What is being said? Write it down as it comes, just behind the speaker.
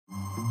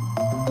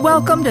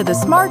Welcome to the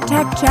Smart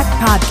Tech Check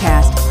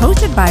podcast,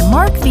 hosted by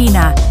Mark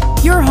Vina,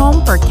 your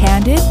home for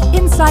candid,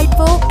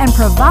 insightful, and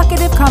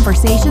provocative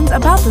conversations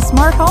about the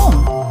smart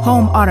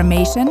home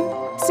automation,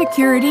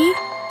 security,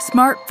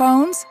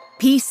 smartphones,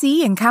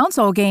 PC and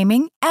console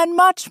gaming, and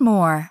much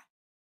more.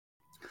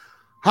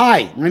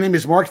 Hi, my name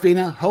is Mark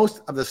Vina,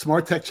 host of the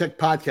Smart Tech Check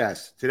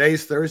podcast. Today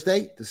is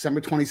Thursday,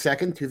 December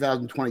 22nd,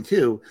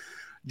 2022.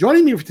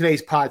 Joining me for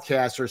today's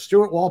podcast are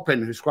Stuart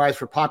Walpin, who scribes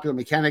for Popular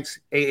Mechanics,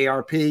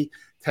 AARP,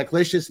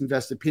 Techlicious,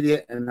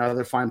 Investopedia, and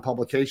other fine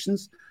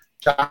publications.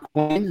 John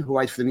Quinn, who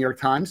writes for the New York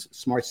Times,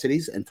 Smart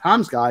Cities, and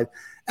Tom's Guide.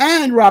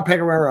 And Rob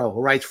Pegoraro,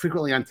 who writes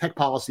frequently on tech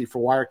policy for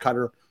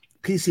Wirecutter,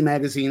 PC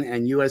Magazine,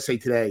 and USA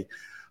Today.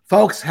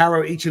 Folks, how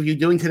are each of you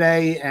doing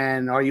today?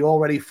 And are you all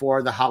ready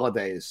for the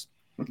holidays?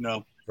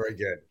 No. Very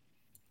good.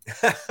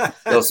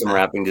 Still some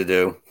wrapping to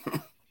do.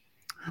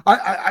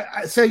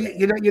 So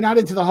you're not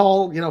into the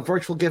whole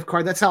virtual gift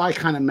card. That's how I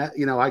kind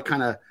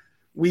of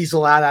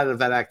weasel out of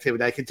that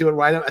activity. I could do it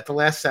right at the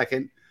last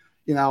second.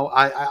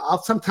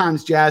 I'll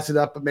sometimes jazz it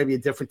up, but maybe a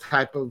different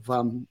type of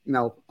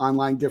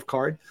online gift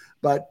card.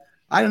 But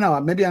I don't know.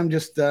 Maybe I'm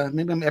just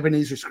maybe I'm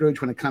Ebenezer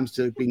Scrooge when it comes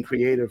to being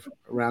creative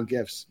around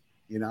gifts.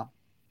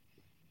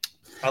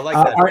 I like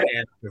that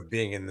panic of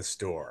being in the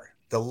store.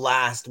 The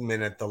last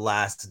minute, the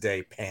last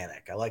day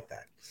panic. I like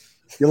that.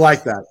 You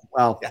like that?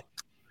 Well, yeah.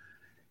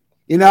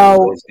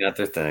 Everybody's got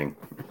their thing.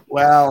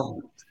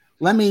 Well,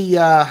 let me.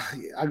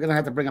 I'm gonna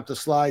have to bring up the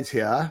slides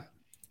here,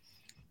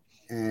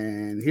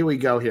 and here we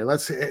go. Here,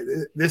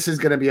 this is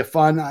gonna be a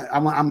fun.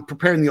 I'm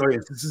preparing the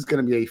audience. This is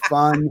gonna be a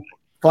fun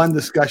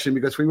discussion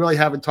because we really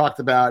haven't talked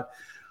about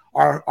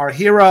our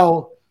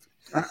hero.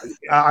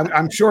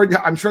 I'm sure,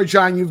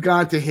 John, you've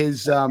gone to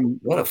his.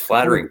 What a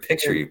flattering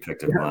picture you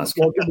picked of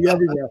Moscow.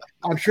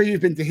 I'm sure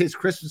you've been to his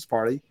Christmas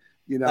party.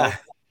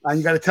 And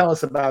you got to tell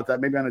us about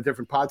that, maybe on a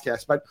different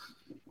podcast. But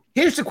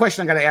here's the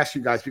question I got to ask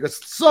you guys,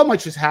 because so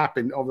much has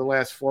happened over the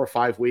last 4 or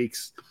 5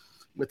 weeks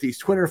with these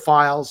Twitter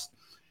files.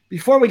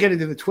 Before we get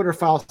into the Twitter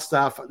file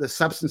stuff, the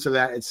substance of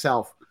that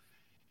itself,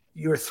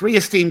 you're 3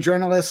 esteemed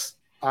journalists.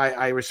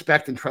 I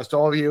respect and trust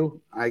all of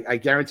you. I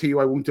guarantee you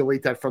I won't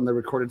delete that from the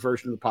recorded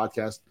version of the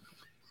podcast.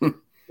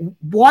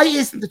 Why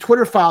isn't the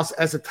Twitter files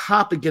as a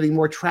topic getting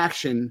more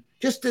traction?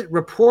 Just to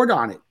report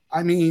on it.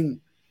 I mean,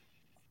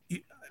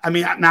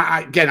 now,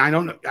 again, I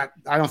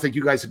don't think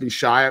you guys have been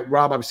shy.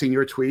 Rob, I've seen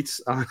your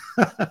tweets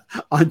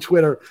on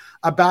Twitter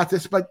about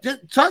this, but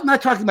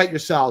not talking about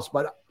yourselves.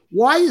 But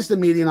why is the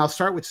media? And I'll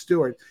start with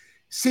Stuart,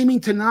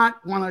 seeming to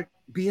not want to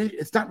be.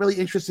 It's not really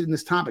interested in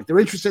this topic. They're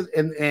interested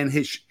in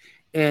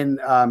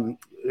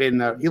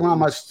Elon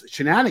Musk's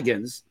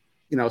shenanigans.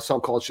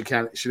 So-called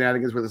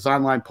shenanigans with his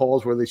online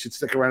polls, where they should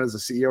stick around as a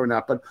CEO or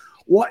not. But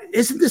what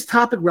isn't this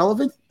topic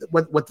relevant?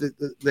 What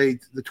the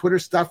Twitter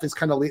stuff is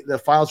kind of the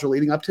files are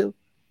leading up to?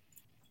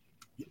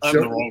 I'm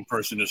the wrong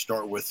person to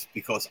start with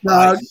because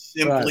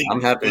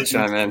I'm happy to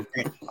chime in.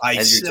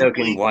 As you're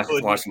token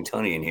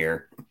Washingtonian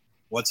here.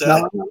 What's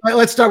that? No,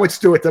 let's start with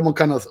Stuart. Then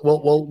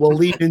we'll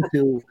lean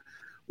into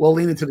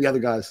the other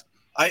guys.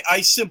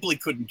 I simply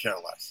couldn't care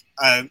less.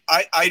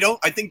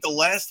 I think the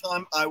last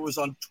time I was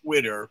on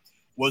Twitter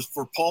was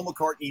for Paul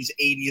McCartney's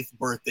 80th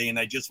birthday, and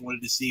I just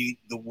wanted to see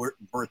the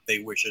birthday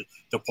wishes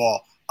to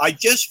Paul. I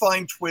just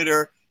find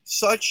Twitter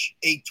such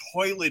a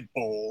toilet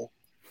bowl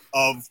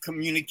of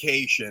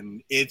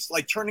communication. It's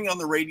like turning on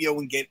the radio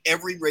and get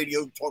every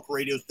talk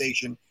radio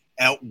station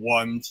at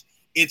once.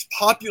 It's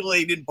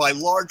populated by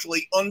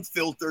largely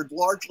unfiltered,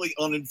 largely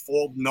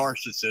uninformed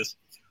narcissists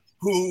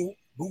who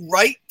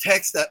write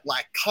texts that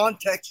lack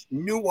context,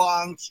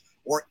 nuance,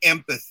 or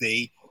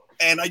empathy.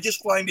 And I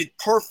just find it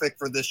perfect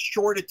for this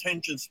short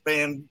attention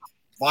span,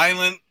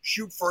 violent,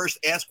 shoot first,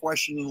 ask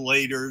questions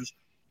later,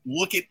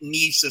 look at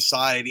me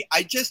society.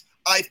 I've just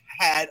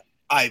had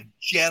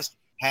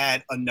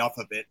enough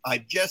of it.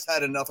 I've just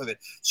had enough of it.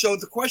 So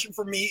the question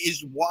for me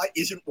is why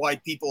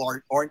people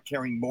aren't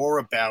caring more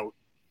about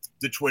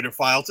the Twitter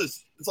files.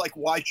 It's like,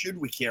 why should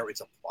we care?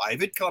 It's a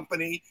private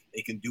company.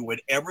 They can do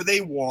whatever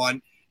they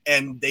want,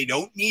 and they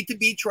don't need to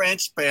be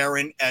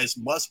transparent, as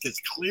Musk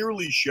has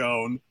clearly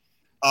shown.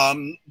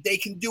 They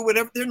can do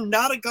whatever. They're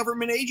not a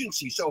government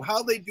agency. So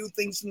how they do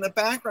things in the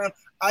background,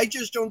 I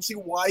just don't see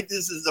why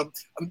this is I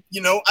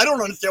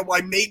don't understand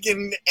why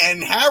Meghan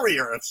and Harry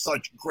are of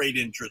such great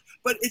interest,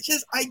 but it's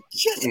just, I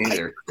couldn't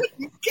care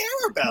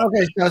about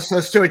it. Okay.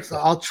 So Stuart,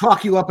 I'll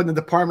chalk you up in the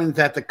department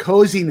that the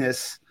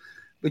coziness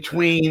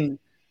between,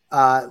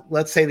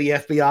 let's say the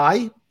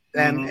FBI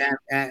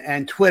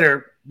and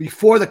Twitter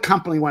before the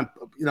company went,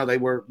 they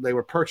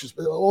were purchased,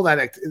 but all that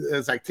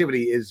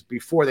activity is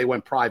before they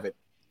went private.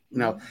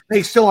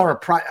 They still are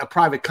a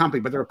private company,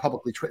 but they were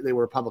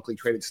a publicly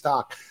traded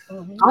stock.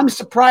 Mm-hmm. I'm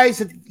surprised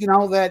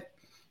that,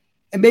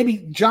 and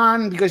maybe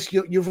John, because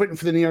you've written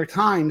for the New York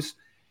Times,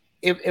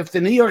 if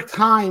the New York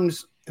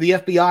Times, the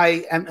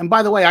FBI, and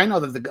by the way, I know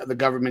that the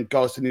government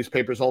goes to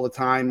newspapers all the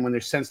time when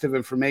there's sensitive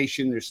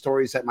information, there's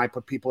stories that might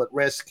put people at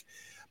risk,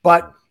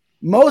 but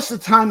most of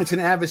the time it's an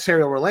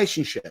adversarial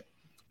relationship.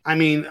 I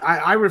mean,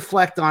 I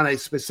reflect on a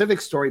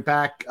specific story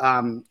back,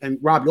 and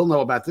Rob, you'll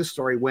know about this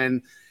story,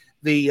 when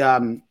the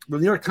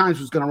New York Times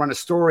was going to run a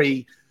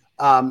story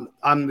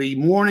on the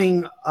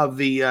morning of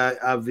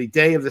the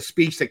day of the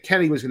speech that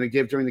Kennedy was going to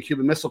give during the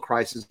Cuban Missile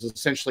Crisis,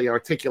 essentially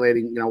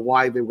articulating,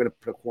 why they were going to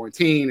put a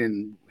quarantine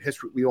and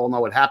history. We all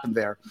know what happened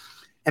there.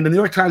 And the New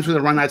York Times was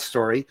going to run that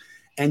story,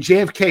 and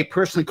JFK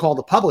personally called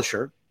the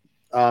publisher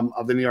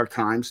of the New York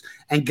Times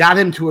and got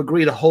him to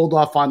agree to hold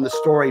off on the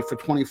story for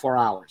 24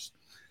 hours.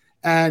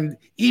 And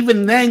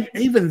even then,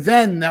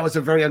 that was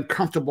a very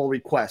uncomfortable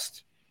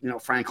request,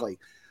 frankly.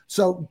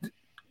 So,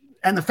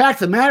 and the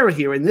fact of the matter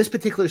here, in this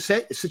particular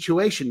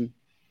situation,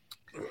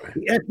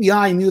 the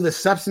FBI knew the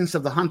substance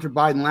of the Hunter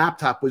Biden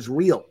laptop was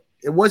real.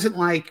 It wasn't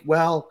like,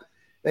 well,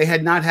 they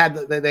hadn't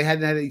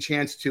had any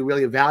chance to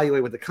really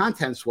evaluate what the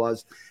contents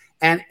was.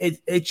 And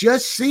it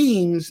just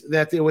seems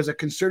that there was a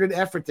concerted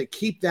effort to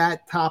keep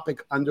that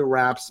topic under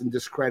wraps and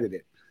discredit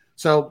it.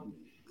 So,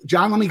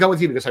 John, let me go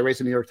with you because I raised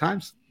the New York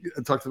Times.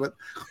 Talked about.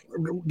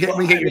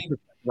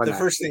 The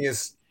first thing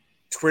is,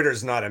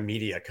 Twitter's not a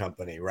media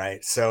company,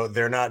 right? So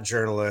they're not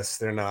journalists.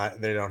 They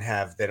don't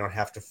have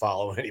to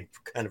follow any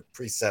kind of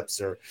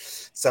precepts or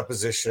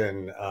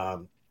supposition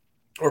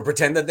or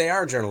pretend that they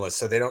are journalists.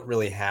 So they don't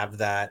really have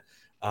that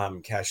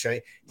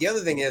cachet. The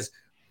other thing is,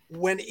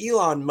 when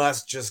Elon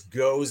Musk just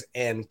goes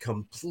and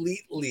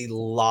completely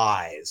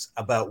lies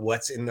about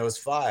what's in those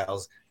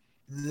files,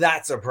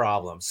 that's a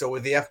problem. So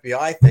with the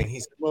FBI thing,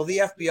 he said, well, the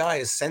FBI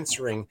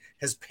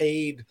has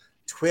paid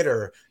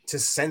Twitter to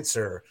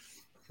censor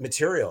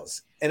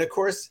materials. And of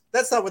course,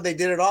 that's not what they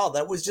did at all.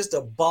 That was just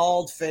a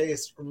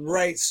bald-faced,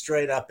 right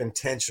straight up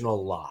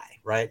intentional lie,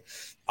 right?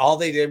 All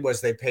they did was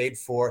they paid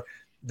for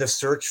the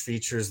search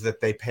features that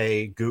they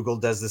pay. Google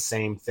does the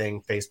same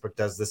thing. Facebook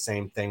does the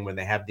same thing. When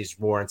they have these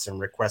warrants and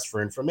requests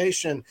for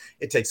information,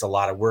 it takes a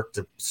lot of work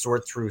to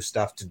sort through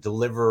stuff to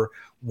deliver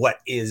what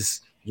is,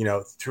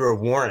 through a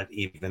warrant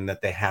even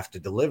that they have to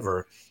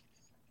deliver.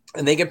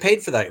 And they get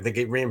paid for that. They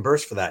get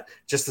reimbursed for that.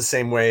 Just the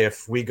same way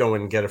if we go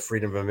and get a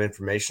Freedom of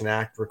Information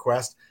Act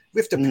request, we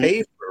have to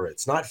pay for it.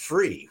 It's not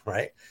free,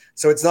 right?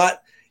 So it's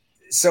not.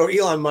 So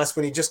Elon Musk,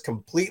 when he just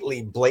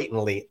completely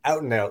blatantly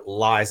out and out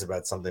lies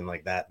about something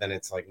like that, then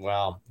it's like,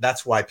 well,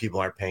 that's why people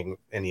aren't paying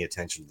any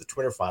attention to the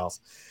Twitter files.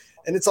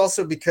 And it's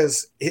also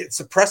because it's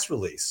a press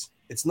release.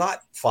 It's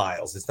not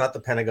files. It's not the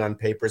Pentagon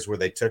Papers where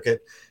they took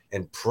it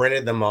and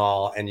printed them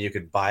all and you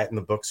could buy it in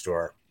the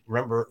bookstore.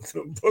 Remember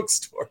the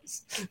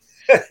bookstores?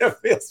 It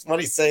feels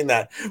funny saying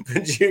that,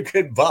 but you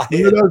could buy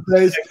it.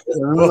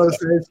 Those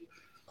days.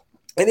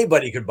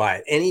 Anybody could buy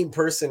it. Any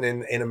person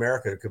in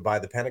America could buy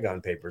the Pentagon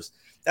Papers.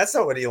 That's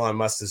not what Elon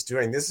Musk is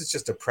doing. This is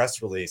just a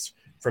press release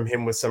from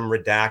him with some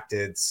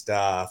redacted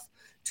stuff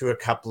to a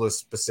couple of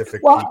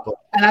specific people.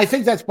 And I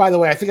think that's, by the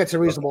way, I think that's a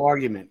reasonable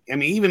argument. I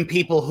mean, even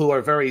people who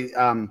are very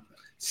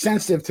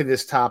sensitive to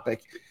this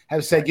topic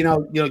have said,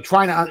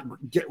 trying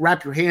to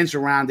wrap your hands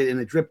around it in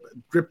a drip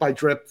by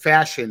drip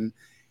fashion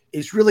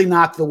is really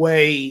not the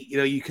way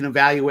you can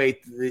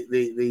evaluate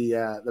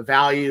the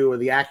value or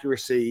the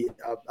accuracy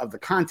of the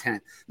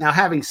content. Now,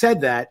 having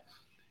said that,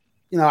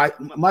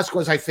 Musk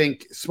was, I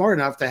think, smart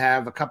enough to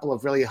have a couple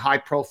of really high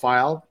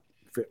profile,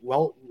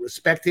 well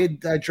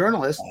respected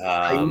journalists.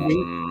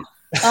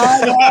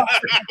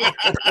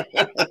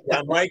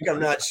 Mike, I'm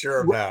not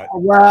sure about.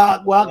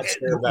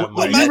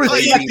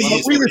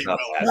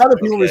 Other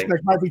people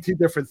respect might be two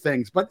different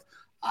things, but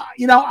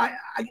I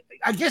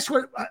guess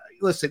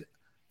listen.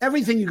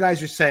 Everything you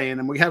guys are saying,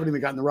 and we haven't even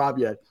gotten to Rob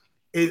yet,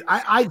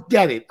 I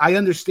get it. I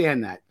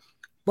understand that.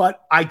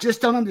 But I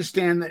just don't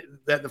understand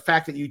that the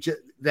fact that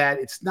that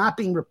it's not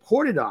being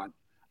reported on.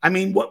 I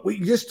mean, what we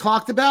just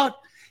talked about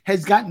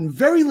has gotten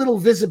very little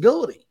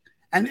visibility.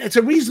 And it's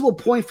a reasonable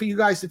point for you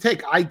guys to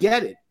take. I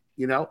get it,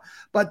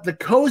 But the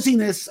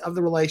coziness of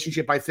the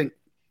relationship, I think,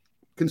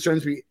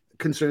 concerns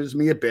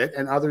me a bit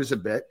and others a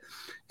bit.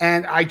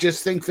 And I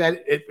just think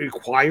that it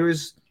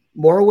requires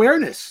more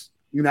awareness.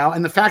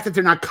 And the fact that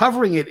they're not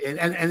covering it,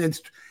 and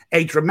it's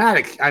a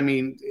dramatic. I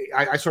mean,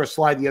 I saw a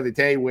slide the other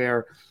day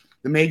where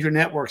the major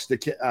networks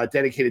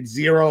dedicated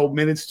 0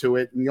 minutes to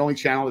it, and the only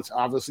channel that's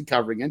obviously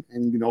covering it,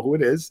 and you know who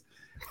it is.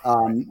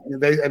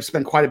 They have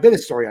spent quite a bit of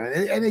story on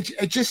it, and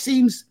it just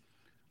seems.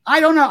 I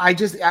don't know.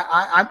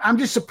 I'm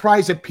just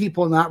surprised that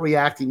people are not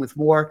reacting with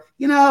more.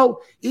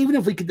 Even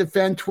if we could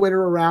defend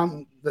Twitter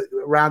around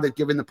it,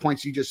 given the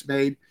points you just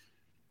made.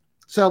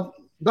 So.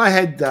 Go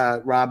ahead,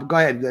 Rob. Go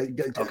ahead.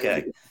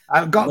 Okay.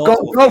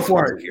 Go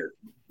for it. Here.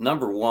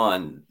 Number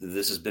one,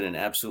 this has been an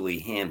absolutely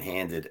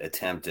ham-handed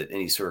attempt at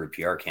any sort of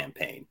PR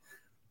campaign.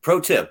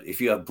 Pro tip,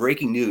 if you have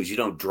breaking news, you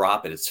don't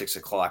drop it at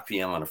 6:00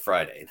 p.m. on a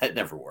Friday. That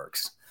never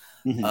works.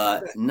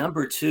 Mm-hmm.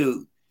 Number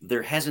two,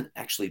 there hasn't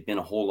actually been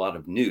a whole lot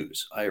of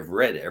news. I have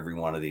read every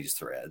one of these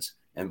threads.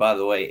 And by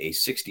the way, a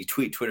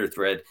 60-tweet Twitter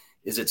thread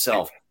is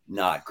itself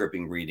not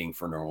gripping reading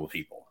for normal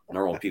people.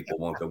 Normal people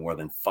won't go more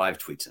than 5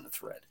 tweets in a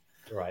thread.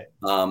 Right.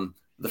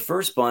 The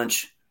first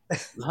bunch,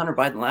 the Hunter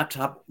Biden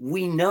laptop,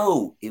 we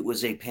know it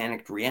was a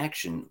panicked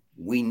reaction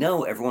we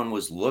know everyone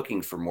was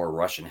looking for more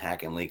Russian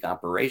hack and leak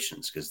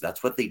operations because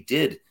that's what they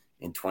did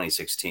in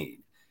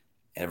 2016.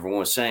 Everyone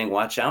was saying,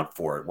 watch out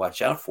for it,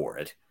 watch out for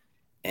it.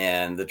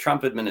 And the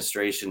Trump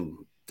administration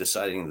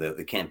deciding,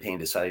 the campaign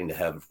deciding to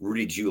have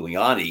Rudy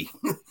Giuliani,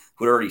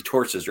 who had already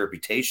torched his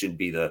reputation,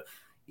 be the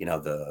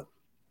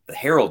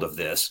herald of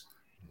this,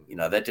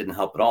 that didn't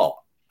help at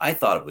all. I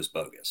thought it was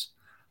bogus.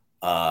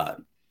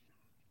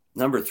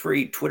 Number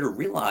three, Twitter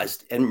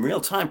realized in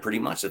real time pretty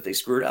much that they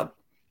screwed up.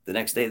 The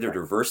next day, they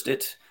reversed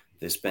it.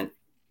 They spent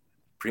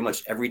pretty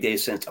much every day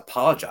since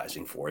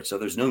apologizing for it. So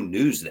there's no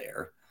news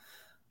there.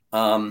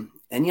 And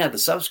yeah, the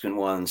subsequent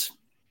ones,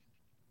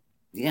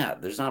 yeah,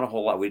 there's not a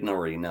whole lot we didn't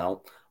already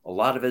know. A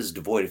lot of it is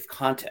devoid of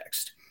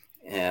context.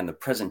 And the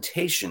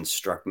presentation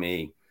struck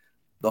me,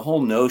 the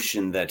whole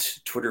notion that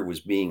Twitter was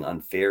being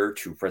unfair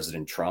to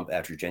President Trump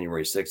after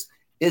January 6th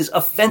is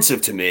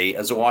offensive to me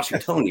as a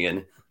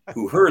Washingtonian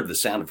who heard the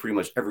sound of pretty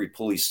much every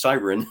police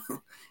siren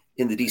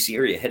in the DC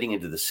area heading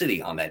into the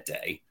city on that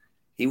day.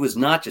 He was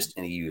not just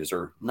any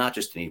user, not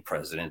just any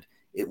president.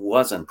 It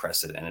was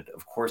unprecedented.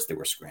 Of course, they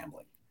were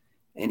scrambling.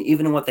 And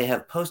even in what they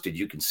have posted,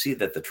 you can see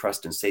that the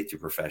trust and safety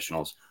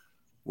professionals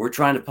were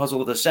trying to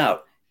puzzle this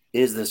out.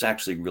 Is this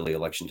actually really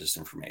election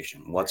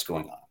disinformation? What's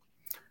going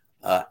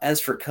on? As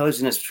for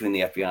coziness between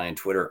the FBI and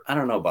Twitter, I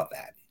don't know about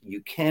that.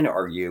 You can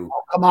argue.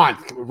 Oh, come on,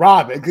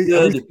 Rob.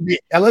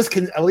 At least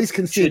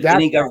concede that.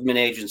 Any government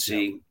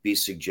agency be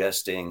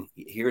suggesting,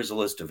 here's a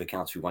list of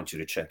accounts we want you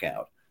to check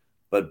out?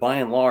 But by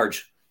and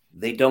large,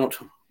 they don't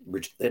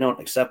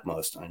accept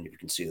most. I don't know if you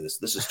can see this.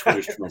 This is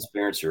Twitter's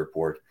transparency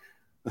report.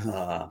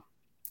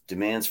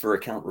 Demands for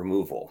account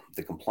removal.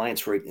 The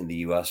compliance rate in the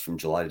U.S. from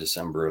July to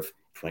December of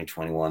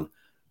 2021,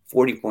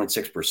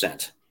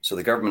 40.6%. So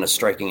the government is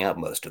striking out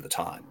most of the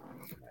time,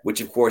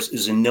 which, of course,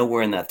 is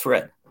nowhere in that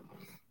thread.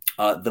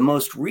 The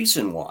most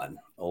recent one,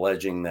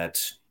 alleging that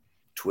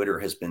Twitter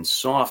has been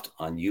soft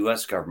on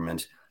U.S.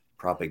 government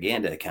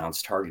propaganda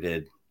accounts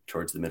targeted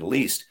towards the Middle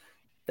East,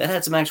 that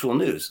had some actual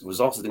news. It was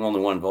also the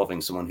only one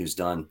involving someone who's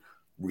done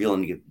real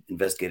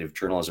investigative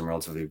journalism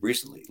relatively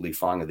recently, Lee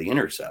Fang of The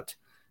Intercept.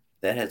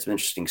 That had some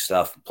interesting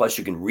stuff. Plus,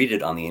 you can read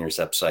it on the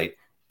Intercept site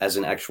as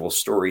an actual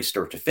story,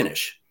 start to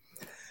finish.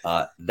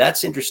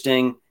 That's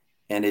interesting,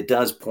 and it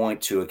does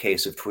point to a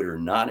case of Twitter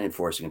not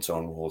enforcing its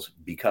own rules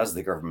because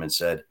the government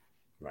said,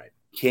 right,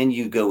 can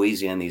you go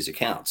easy on these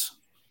accounts?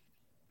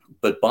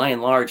 But by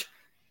and large,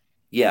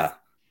 yeah,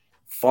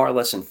 far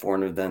less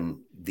informative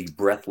than the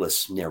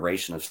breathless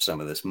narration of some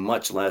of this,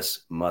 much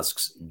less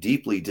Musk's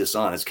deeply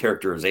dishonest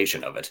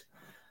characterization of it.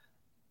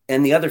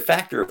 And the other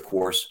factor, of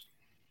course,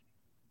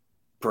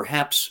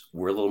 perhaps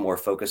we're a little more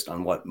focused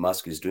on what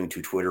Musk is doing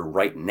to Twitter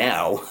right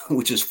now,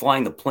 which is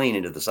flying the plane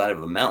into the side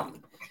of a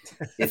mountain.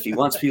 If he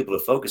wants people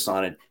to focus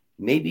on it,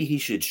 maybe he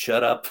should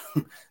shut up,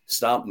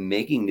 stop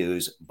making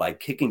news by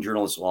kicking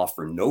journalists off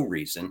for no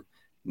reason,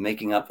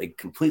 making up a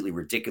completely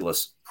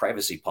ridiculous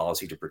privacy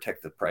policy to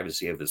protect the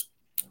privacy of his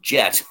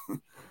jet.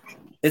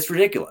 It's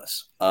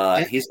ridiculous.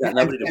 He's got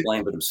nobody to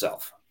blame but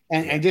himself.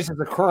 And just as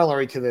a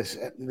corollary to this,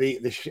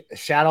 the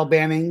shadow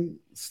banning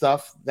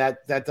stuff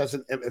that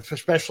doesn't,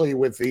 especially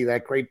with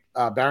that great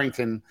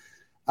Barrington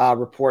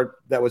report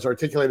that was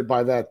articulated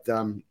by that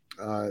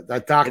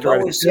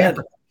doctor at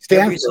Stanford.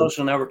 Every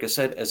social network has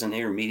said, as an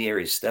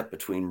intermediary step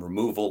between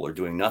removal or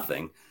doing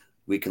nothing,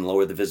 we can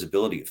lower the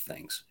visibility of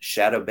things.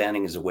 Shadow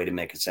banning is a way to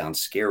make it sound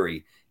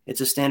scary.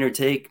 It's a standard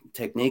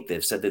technique.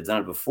 They've said they've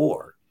done it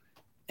before.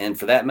 And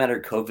for that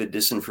matter, COVID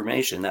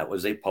disinformation, that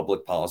was a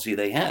public policy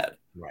they had.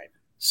 Right.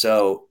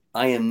 So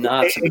I am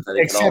not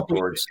sympathetic at all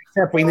towards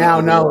except we now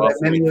know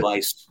that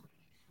advice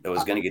that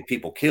was going to get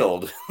people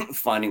killed,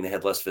 finding they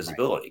had less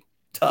visibility.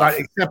 But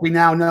except we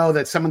now know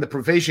that some of the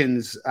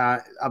provisions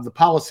of the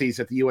policies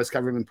that the U.S.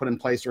 government put in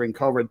place during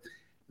COVID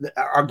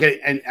are getting,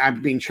 and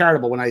I'm being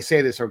charitable when I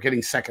say this, are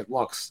getting second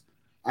looks.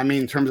 I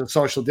mean, in terms of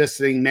social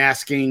distancing,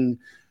 masking,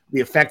 the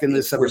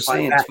effectiveness of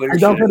it.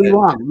 Don't get me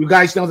wrong. You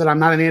guys know that I'm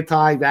not an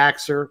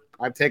anti-vaxxer.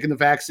 I've taken the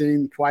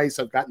vaccine twice.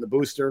 I've gotten the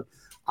booster.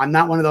 I'm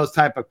not one of those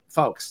type of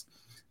folks.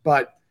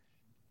 But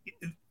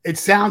it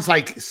sounds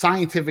like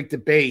scientific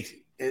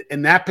debate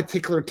in that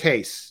particular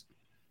case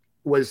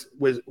was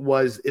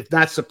if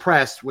not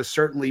suppressed, was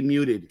certainly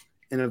muted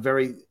in a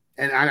very,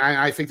 and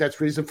I think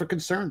that's reason for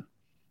concern.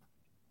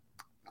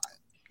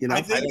 You know,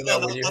 I think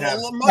on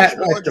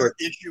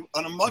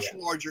a much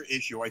larger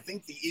issue, I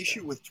think the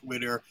issue with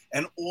Twitter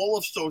and all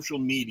of social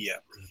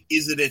media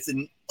is that it's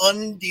an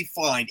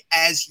undefined,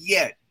 as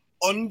yet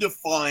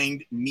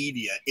undefined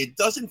media. It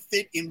doesn't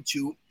fit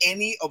into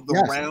any of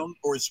the round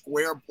or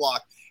square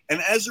block.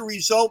 And as a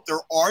result,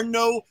 there are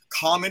no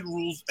common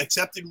rules,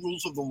 accepted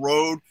rules of the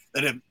road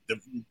that have,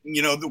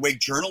 the way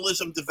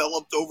journalism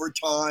developed over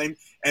time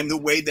and the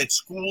way that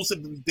schools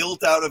have been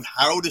built out of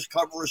how to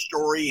cover a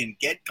story and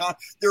get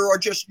there are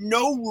just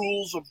no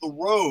rules of the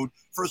road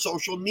for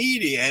social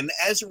media. And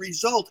as a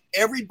result,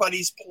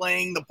 everybody's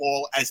playing the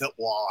ball as it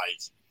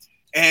lies.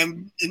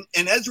 And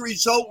as a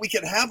result, we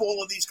can have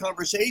all of these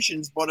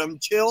conversations, but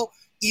until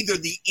either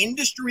the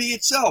industry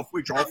itself,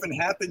 which often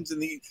happens,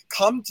 and they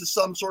come to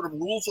some sort of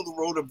rules of the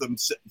road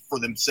for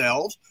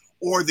themselves,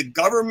 or the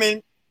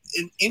government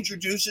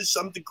introduces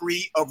some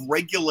degree of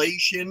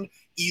regulation,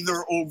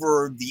 either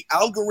over the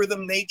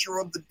algorithm nature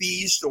of the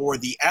beast or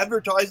the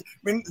advertising.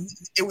 I mean,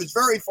 it was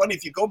very funny.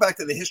 If you go back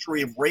to the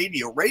history of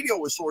radio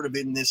was sort of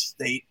in this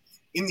state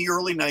in the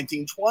early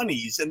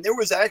 1920s, and there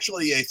was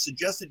actually a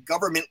suggested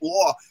government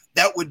law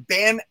that would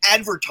ban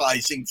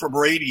advertising from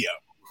radio.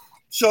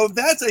 So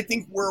that's, I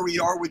think, where we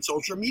are with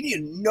social media.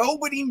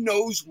 Nobody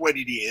knows what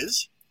it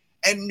is,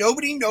 and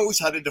nobody knows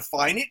how to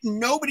define it, and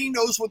nobody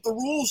knows what the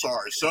rules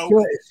are. So,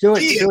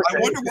 I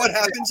wonder what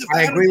happens if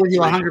I agree with you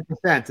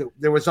 100%.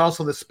 There was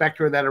also the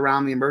specter that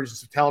around the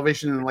emergence of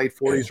television in the late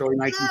 40s, early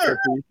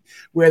 1950s,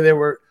 where there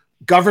were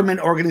government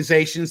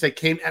organizations that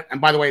came,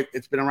 and by the way,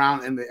 it's been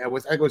around, and I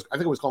think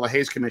it was called the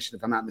Hays Commission,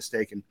 if I'm not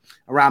mistaken,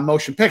 around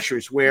motion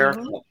pictures, where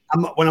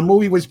when a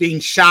movie was being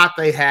shot,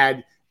 they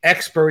had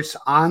experts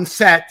on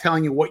set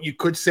telling you what you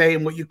could say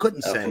and what you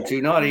couldn't say.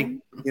 Too naughty,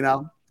 you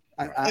know.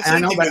 I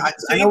know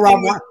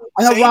Rob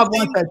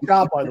wants that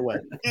job, by the way.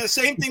 Yeah,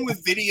 same thing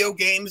with video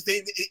games.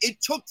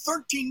 It took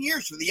 13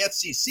 years for the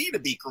FCC to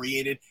be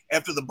created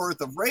after the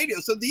birth of radio.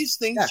 So these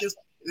things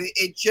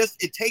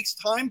it takes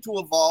time to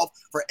evolve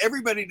for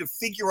everybody to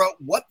figure out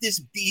what this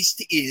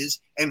beast is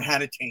and how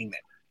to tame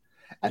it.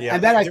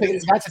 And that, I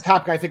think, that's a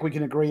topic I think we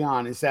can agree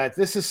on, is that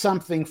this is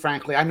something,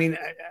 frankly, I mean,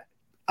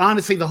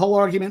 honestly, the whole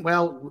argument,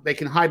 well, they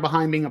can hide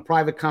behind being a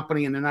private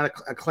company and they're not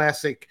a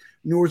classic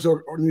news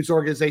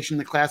organization in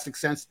the classic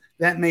sense.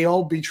 That may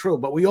all be true,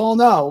 but we all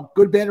know,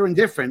 good, bad, or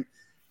indifferent,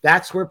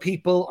 that's where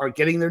people are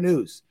getting their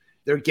news.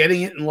 They're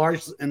getting it in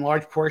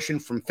large portion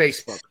from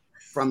Facebook.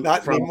 From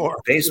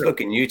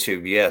Facebook and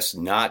YouTube, yes,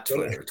 not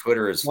Twitter.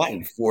 Twitter is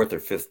in 4th or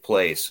 5th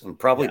place and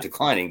probably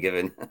declining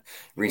given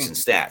recent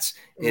stats.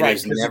 It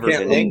has never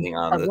been anything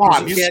on the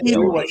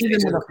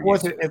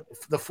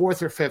the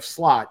 4th or 5th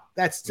slot.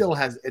 That still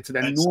has it's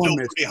enormous, still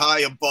pretty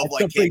high above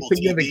like cable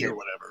TV or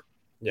whatever.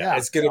 Yeah,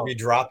 it's going to be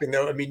dropping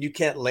though. I mean, you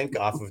can't link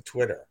off of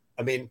Twitter.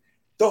 I mean,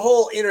 the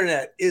whole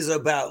internet is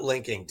about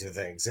linking to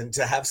things, and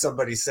to have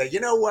somebody say, you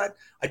know what,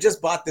 I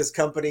just bought this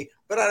company,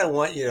 but I don't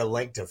want you to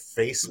link to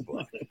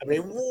Facebook. I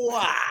mean,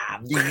 wow,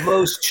 the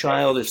most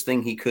childish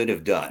thing he could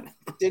have done.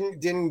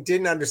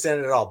 Didn't understand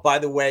it at all. By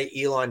the way,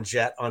 Elon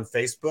Jet on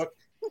Facebook.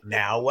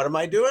 Now, what am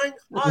I doing?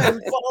 I'm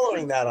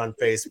following that on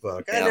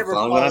Facebook. I never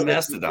followed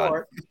it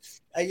before.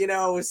 You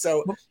know,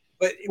 so.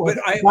 But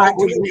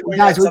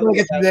guys, we're going to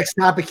get to the next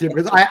topic here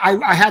because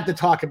I had to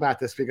talk about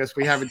this because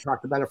we haven't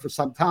talked about it for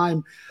some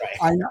time.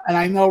 Right.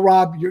 I know,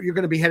 Rob, you're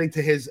going to be heading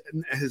to his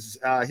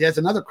he has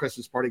another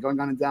Christmas party going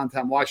on in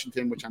downtown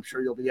Washington, which I'm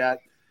sure you'll be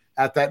at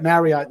that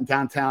Marriott in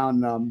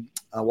downtown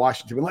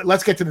Washington. But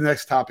let's get to the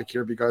next topic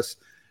here because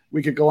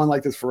we could go on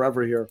like this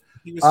forever here.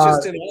 He was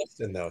just in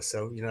Austin, though,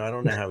 so I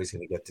don't know how he's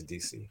going to get to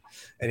DC.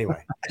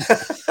 Anyway.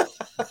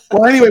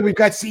 Well, anyway, we've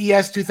got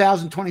CES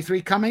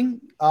 2023 coming.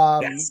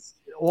 Yes.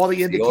 All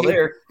the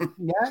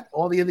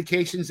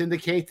indications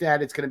indicate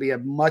that it's going to be a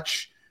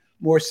much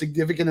more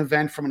significant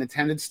event from an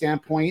attendance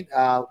standpoint.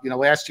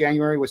 Last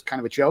January was kind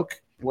of a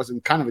joke. It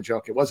wasn't kind of a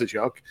joke. It was a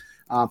joke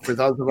for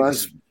those of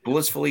us.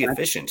 Blissfully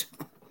efficient.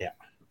 Yeah.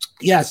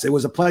 Yes, it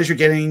was a pleasure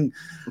getting.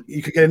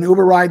 You could get an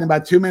Uber ride in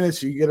about 2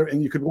 minutes.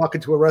 You could walk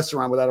into a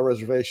restaurant without a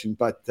reservation.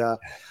 But the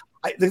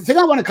thing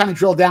I want to kind of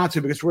drill down to,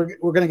 because we're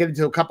going to get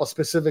into a couple of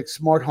specific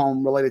smart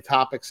home related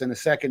topics in a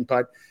second,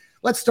 but.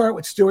 Let's start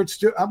with Stuart.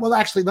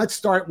 Let's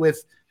start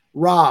with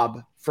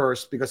Rob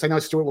first, because I know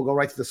Stuart will go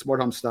right to the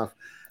smart home stuff.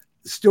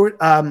 Stuart,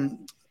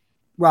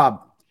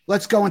 Rob,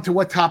 let's go into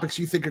what topics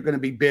you think are going to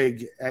be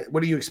big.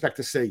 What do you expect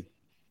to see?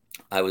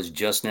 I was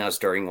just now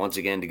starting once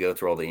again to go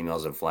through all the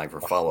emails and flag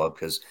for follow-up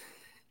because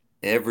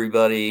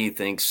everybody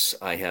thinks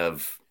I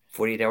have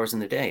 48 hours in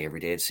the day every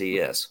day at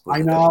CES. I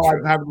know.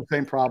 I'm having the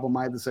same problem.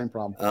 I have the same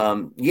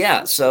problem.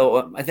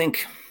 So I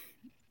think –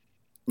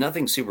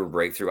 nothing super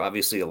breakthrough.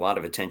 Obviously, a lot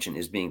of attention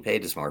is being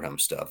paid to smart home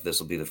stuff. This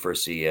will be the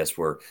first CES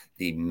where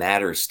the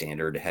Matter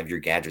standard, have your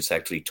gadgets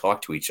actually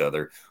talk to each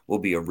other, will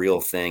be a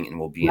real thing and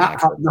will be an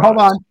actual product. Hold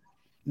on.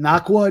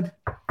 Knock wood.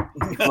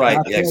 Right.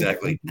 Yeah,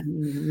 exactly.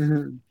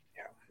 No,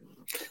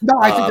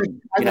 I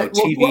think we're going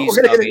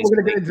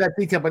to get into that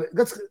detail, but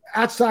let's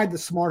outside the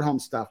smart home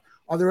stuff.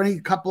 Are there any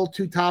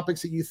two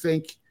topics that you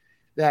think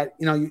that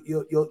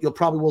you'll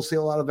probably will see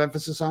a lot of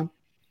emphasis on?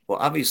 Well,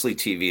 obviously,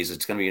 TVs,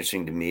 it's going to be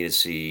interesting to me to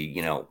see,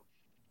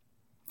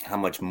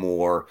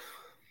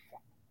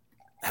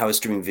 how is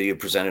streaming video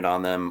presented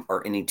on them?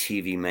 Are any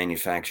TV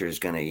manufacturers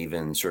going to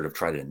even sort of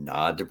try to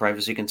nod to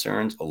privacy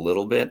concerns a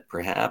little bit,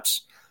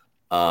 perhaps?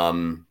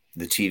 The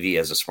TV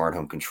as a smart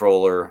home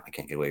controller, I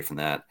can't get away from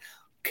that.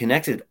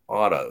 Connected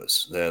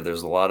autos,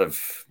 there's a lot of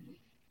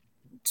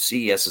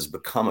CES has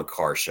become a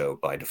car show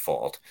by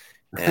default.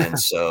 And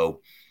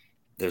so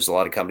there's a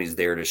lot of companies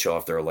there to show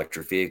off their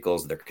electric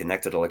vehicles, their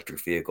connected electric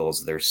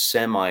vehicles, their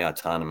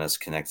semi-autonomous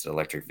connected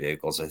electric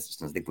vehicles.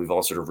 I think we've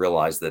all sort of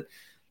realized that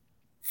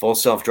full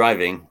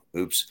self-driving,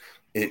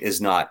 is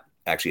not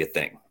actually a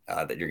thing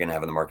that you're going to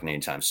have in the market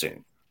anytime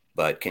soon.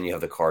 but can you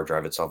have the car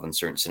drive itself in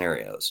certain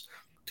scenarios?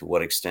 To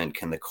what extent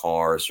can the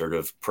car sort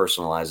of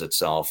personalize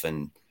itself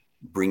and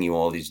bring you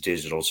all these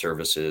digital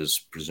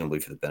services, presumably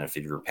for the benefit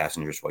of your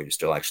passengers while you're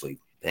still actually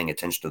paying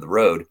attention to the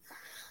road?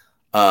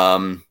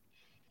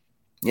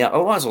 Yeah,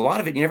 otherwise, a lot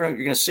of it you're going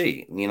to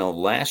see.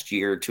 Last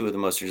year, two of the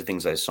most interesting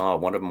things I saw,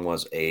 one of them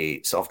was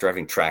a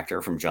self-driving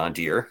tractor from John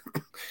Deere,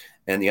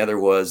 and the other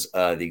was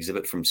the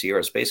exhibit from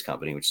Sierra Space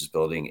Company, which is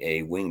building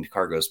a winged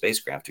cargo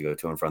spacecraft to go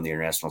to and from the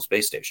International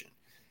Space Station.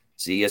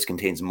 CES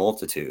contains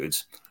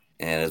multitudes,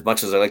 and as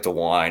much as I like to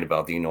whine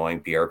about the annoying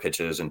PR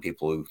pitches and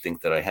people who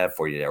think that I have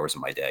 48 hours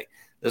in my day,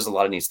 there's a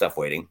lot of neat stuff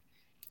waiting.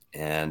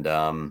 And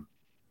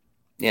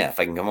if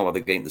I can come up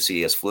with getting the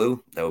CES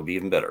flu, that would be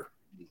even better.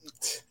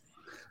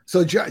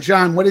 So,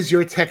 John, what is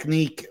your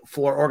technique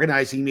for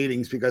organizing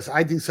meetings? Because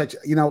I do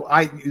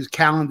I use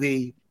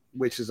Calendly,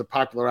 which is a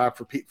popular app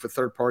for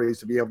third parties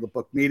to be able to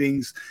book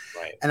meetings.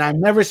 Right. And I'm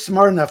never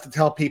smart enough to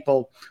tell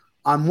people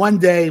on one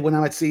day when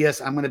I'm at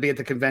CES, I'm going to be at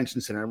the convention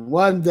center.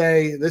 One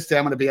day, this day,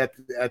 I'm going to be at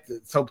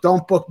so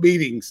don't book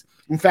meetings.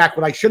 In fact,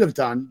 what I should have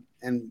done,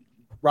 and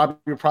Rob,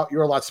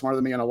 you're a lot smarter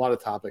than me on a lot of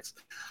topics.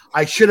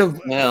 I should have.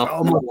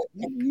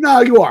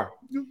 No, you are.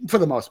 For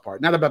the most part,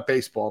 not about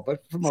baseball,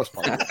 but for the most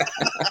part,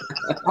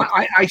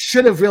 I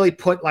should have really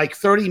put like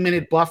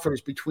 30-minute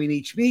buffers between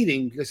each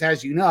meeting, because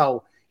as you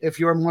know, if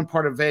you're in one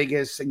part of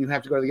Vegas and you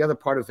have to go to the other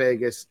part of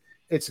Vegas,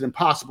 it's an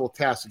impossible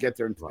task to get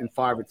there in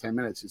 5 or 10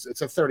 minutes.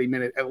 It's a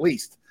 30-minute, at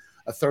least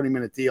a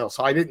 30-minute deal.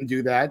 So I didn't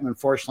do that. And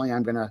unfortunately,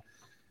 I'm going to,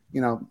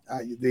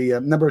 the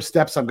number of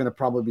steps I'm going to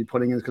probably be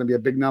putting in is going to be a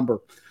big number.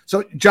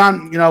 So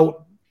John,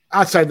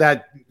 outside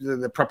that,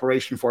 the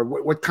preparation for it,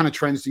 what kind of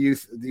trends do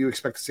you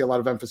expect to see a lot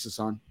of emphasis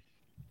on?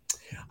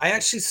 I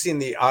actually seen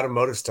the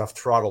automotive stuff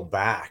throttle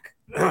back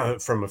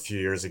from a few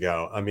years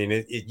ago. I mean,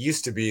 it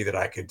used to be that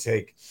I could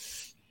take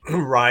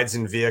rides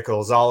in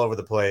vehicles all over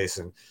the place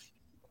and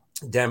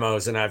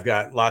demos, and I've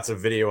got lots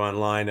of video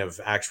online of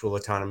actual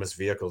autonomous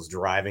vehicles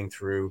driving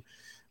through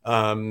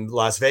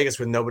Las Vegas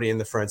with nobody in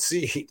the front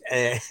seat.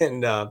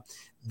 And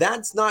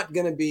that's not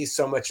going to be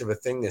so much of a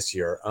thing this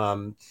year.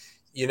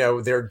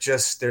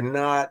 They're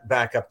not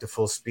back up to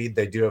full speed.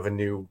 They do have a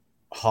new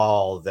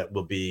hall that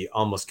will be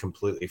almost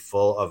completely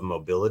full of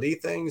mobility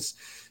things.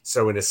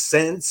 So in a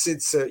sense,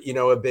 it's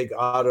a big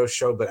auto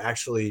show, but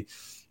actually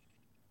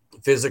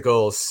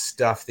physical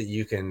stuff that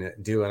you can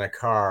do in a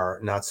car,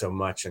 not so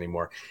much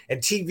anymore. And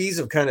TVs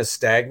have kind of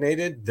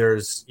stagnated.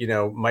 There's,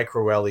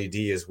 micro LED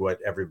is what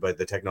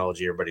the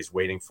technology everybody's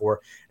waiting for.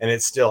 And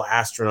it's still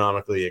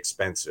astronomically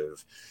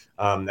expensive.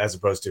 As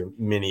opposed to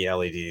mini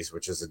LEDs,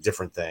 which is a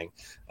different thing.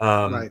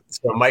 Right.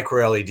 So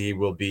micro LED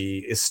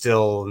is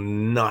still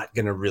not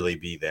going to really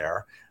be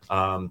there.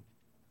 A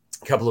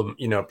couple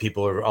of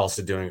people are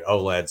also doing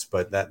OLEDs,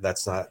 but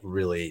that's not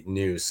really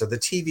new. So the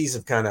TVs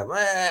have kind of,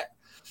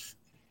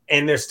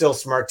 and they're still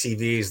smart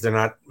TVs. They're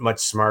not much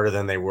smarter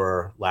than they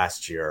were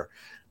last year.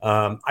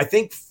 I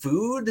think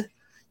food,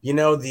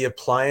 the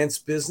appliance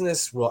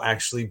business will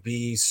actually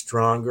be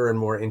stronger and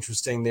more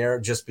interesting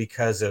there, just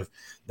because of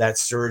that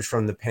surge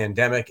from the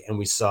pandemic. And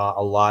we saw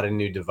a lot of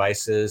new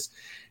devices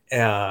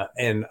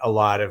and a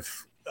lot of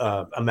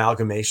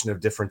amalgamation of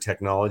different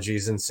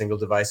technologies and single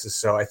devices.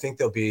 So I think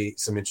there'll be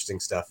some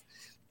interesting stuff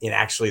in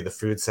actually the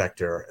food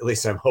sector. At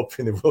least I'm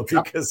hoping there will be,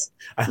 because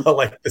I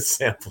like the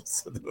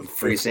samples. Of the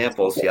free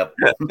samples. Yep.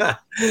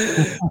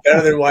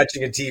 Better than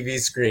watching a TV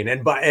screen.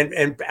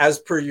 And as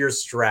per your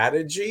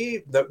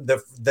strategy,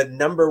 the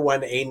number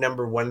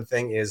one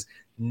thing is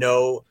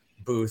no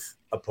booth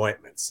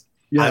appointments.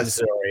 Yes. I'm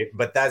sorry,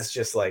 but that's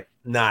just like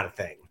not a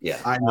thing. Yeah.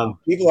 I know.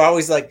 People are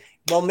always like,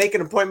 well, make an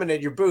appointment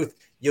at your booth.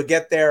 You'll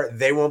get there.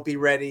 They won't be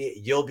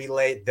ready. You'll be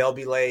late. They'll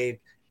be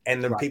late.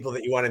 And the people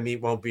that you want to meet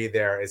won't be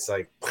there. It's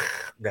like,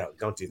 no,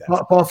 don't do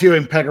that. Both you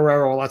and Pecoraro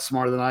are a lot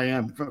smarter than I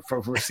am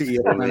for CEO.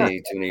 Too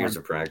many years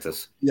of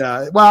practice.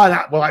 Yeah.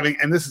 Well, I mean,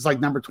 and this is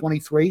like number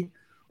 23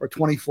 or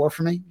 24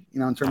 for me,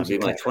 in terms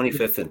of my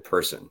 25th in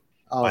person.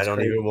 Oh, I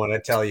don't even want to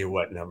tell you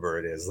what number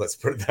it is. Let's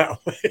put it that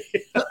way.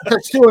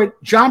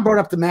 Stuart, John brought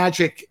up the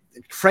magic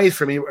phrase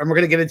for me, and we're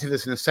going to get into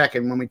this in a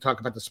second when we talk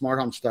about the smart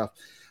home stuff.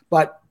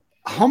 But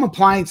home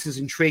appliances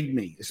intrigued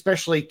me,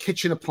 especially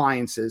kitchen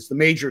appliances, the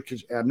major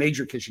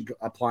kitchen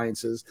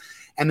appliances,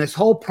 and this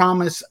whole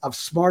promise of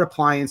smart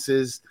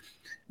appliances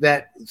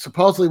that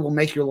supposedly will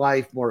make your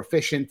life more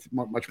efficient,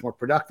 much more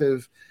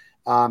productive,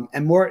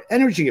 and more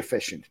energy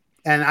efficient.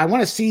 And I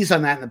want to seize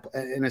on that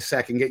in a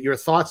second, get your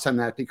thoughts on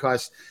that,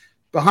 because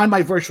behind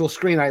my virtual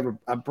screen, I have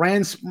a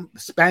brand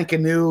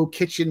spanking new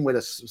kitchen with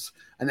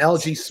an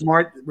LG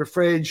smart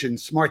fridge and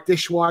smart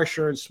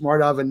dishwasher and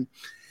smart oven.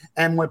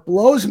 And what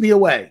blows me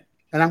away,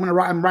 and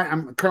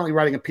I'm currently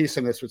writing a piece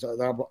on this, which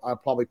I'll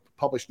probably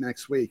publish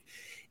next week,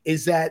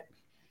 is that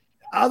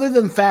other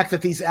than the fact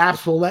that these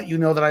apps will let you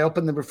know that I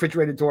open the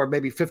refrigerator door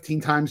maybe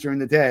 15 times during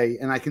the day,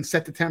 and I can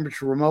set the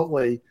temperature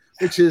remotely,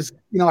 which is,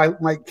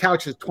 my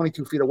couch is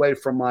 22 feet away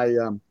from my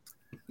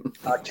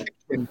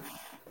kitchen.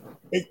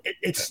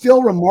 It's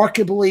still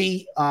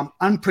remarkably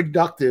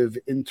unproductive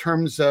in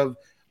terms of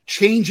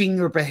changing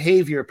your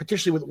behavior,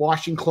 particularly with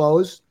washing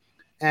clothes.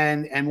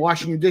 and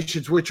washing your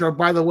dishes, which are,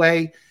 by the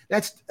way,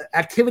 that's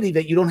activity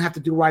that you don't have to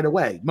do right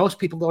away. Most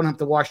people don't have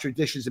to wash their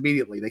dishes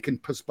immediately. They can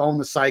postpone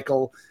the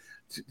cycle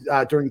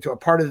during a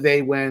part of the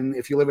day when,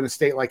 if you live in a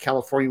state like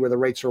California where the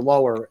rates are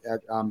lower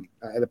at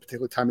a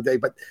particular time of day.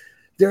 But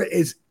there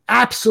is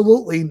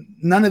absolutely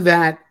none of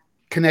that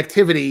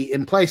connectivity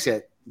in place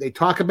yet. They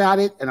talk about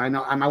it, and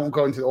I won't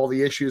go into all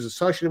the issues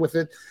associated with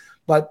it,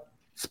 but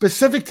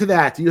specific to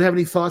that, do you have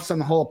any thoughts on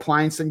the whole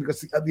appliance thing?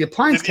 Because the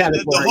appliance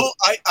category,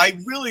 I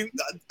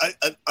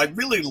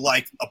really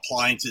like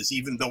appliances,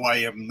 even though I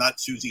am not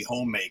Susie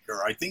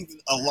Homemaker. I think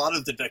a lot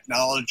of the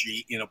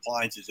technology in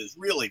appliances is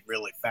really,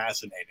 really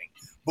fascinating.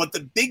 But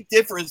the big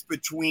difference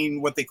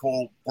between what they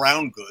call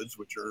brown goods,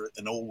 which are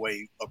an old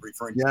way of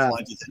referring to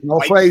appliances, and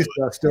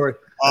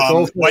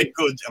white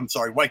goods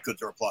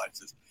are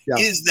appliances,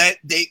 is that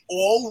they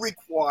all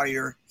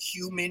require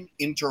human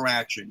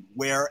interaction,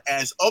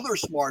 whereas other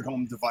smart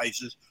home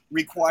devices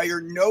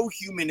require no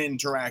human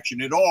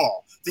interaction at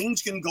all.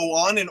 Things can go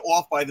on and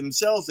off by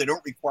themselves. They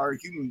don't require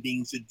human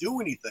beings to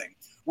do anything.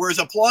 Whereas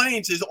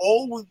appliances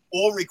all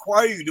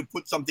require you to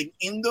put something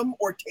in them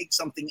or take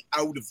something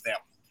out of them.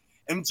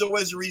 And so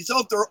as a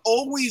result, they're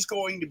always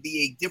going to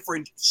be a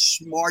different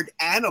smart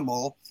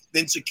animal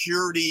than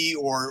security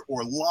or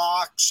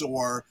locks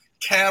or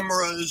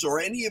cameras or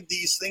any of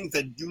these things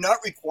that do not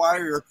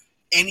require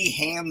any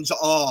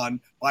hands-on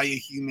by a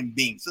human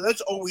being. So that's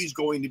always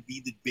going to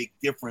be the big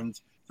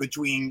difference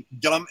between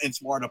dumb and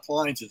smart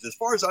appliances. As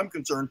far as I'm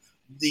concerned,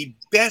 the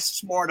best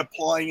smart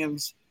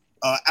appliance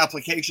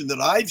application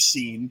that I've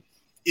seen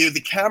is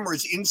the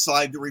cameras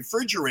inside the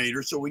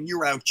refrigerator. So when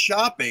you're out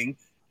shopping,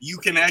 you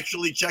can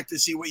actually check to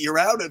see what you're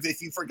out of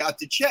if you forgot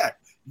to check.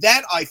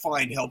 That I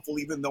find helpful,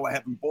 even though I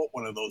haven't bought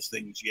one of those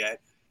things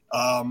yet.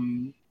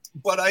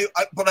 But I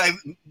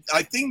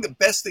think the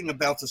best thing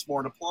about the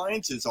smart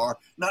appliances are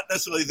not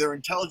necessarily their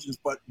intelligence,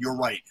 but you're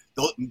right.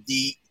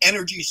 The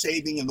energy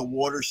saving and the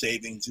water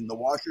savings in the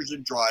washers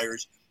and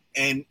dryers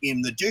and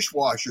in the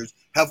dishwashers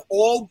have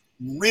all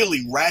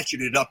really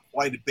ratcheted up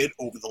quite a bit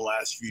over the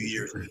last few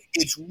years.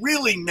 It's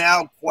really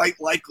now quite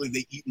likely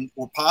that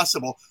or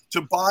possible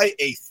to buy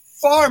a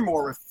far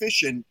more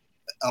efficient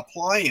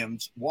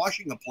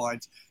washing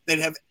appliance than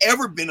have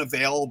ever been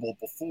available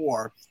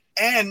before.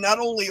 And not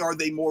only are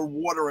they more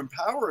water and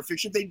power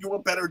efficient, they do a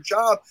better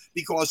job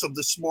because of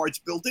the smarts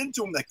built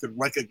into them that could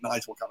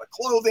recognize what kind of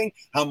clothing,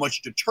 how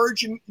much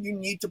detergent you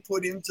need to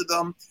put into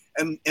them,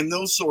 and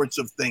those sorts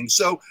of things.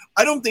 So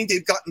I don't think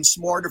they've gotten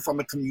smarter from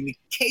a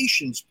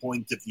communications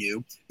point of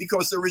view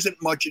because there isn't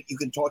much that you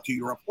can talk to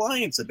your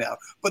appliance about,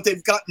 but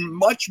they've gotten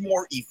much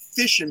more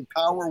efficient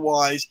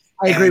power-wise.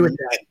 I agree with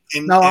that.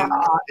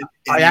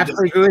 I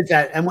absolutely agree with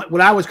that. And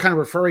what I was kind of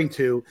referring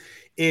to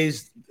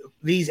is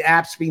these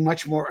apps being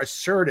much more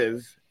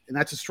assertive, and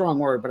that's a strong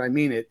word, but I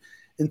mean it,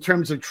 in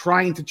terms of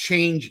trying to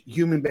change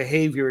human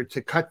behavior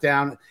to cut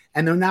down,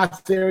 and they're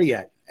not there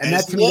yet. And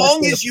as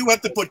long as you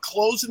have to put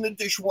clothes in the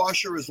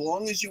dishwasher, as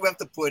long as you have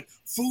to put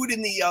food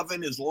in the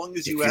oven, as long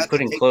as you have to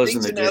take clothes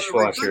things in the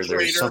dishwasher,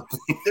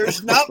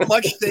 there's not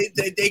much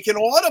they can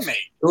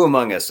automate. Who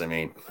among us? I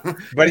mean,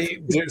 but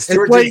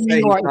Stuart did say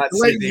he's not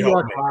Susie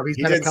Homemaker.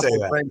 He did say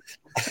that.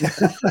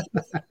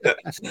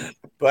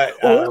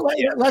 But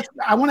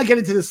I want to get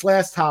into this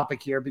last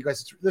topic here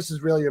because this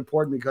is really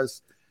important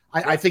because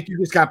I think you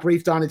just got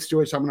briefed on it,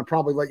 Stuart. So I'm going to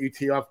probably let you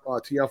tee off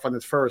on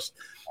this first.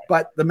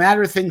 But the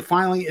Matter thing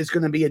finally is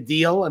going to be a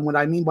deal, and what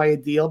I mean by a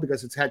deal,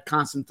 because it's had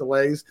constant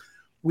delays,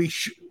 we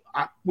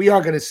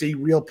are going to see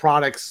real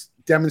products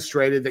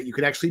demonstrated that you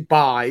could actually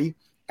buy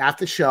at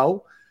the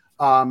show.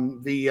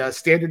 The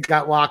standard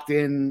got locked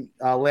in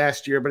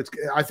last year, but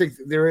I think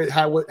there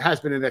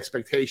has been an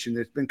expectation.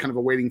 There's been kind of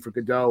a waiting for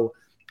Godot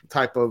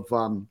type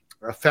of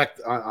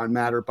effect on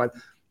Matter, but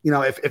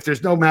if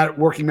there's no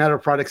working Matter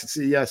products at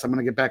CES, I'm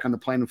going to get back on the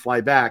plane and fly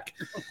back.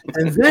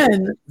 And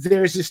then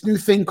there's this new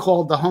thing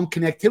called the Home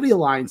Connectivity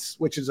Alliance,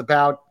 which is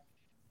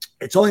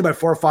it's only about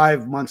 4 or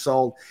 5 months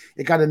old.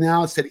 It got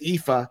announced at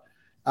IFA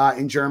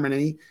in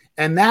Germany.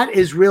 And that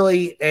is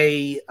really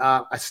a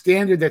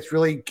standard that's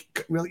really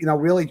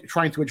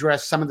trying to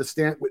address some of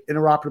the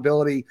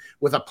interoperability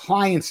with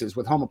appliances,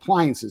 with home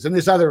appliances. And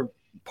there's other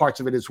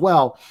parts of it as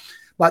well.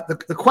 But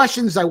the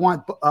questions I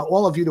want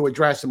all of you to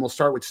address, and we'll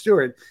start with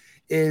Stuart,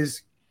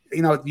 is,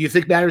 do you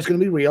think Matter is going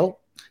to be real?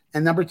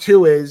 And number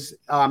two is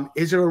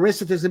there a risk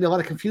that there's going to be a lot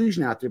of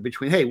confusion out there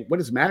between, hey, what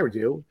does Matter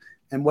do?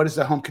 And what is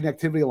the Home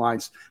Connectivity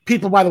Alliance?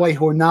 People, by the way,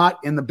 who are not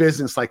in the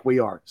business like we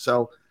are.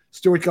 So,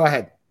 Stuart, go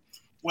ahead.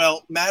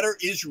 Well, Matter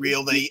is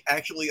real. They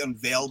actually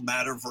unveiled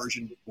Matter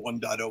version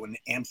 1.0 in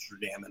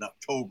Amsterdam in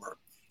October.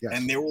 Yes.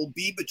 And there will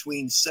be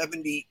between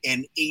 70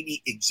 and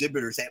 80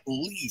 exhibitors at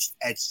least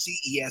at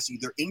CES,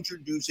 either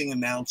introducing,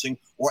 announcing,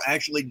 or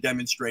actually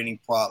demonstrating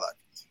product.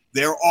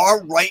 There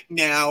are right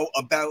now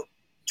about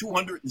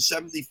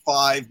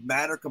 275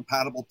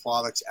 Matter-compatible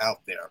products out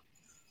there.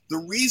 The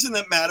reason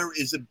that Matter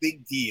is a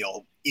big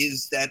deal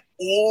is that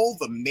all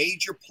the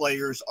major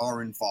players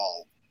are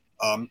involved.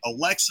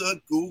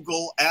 Alexa,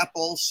 Google,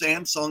 Apple,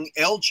 Samsung,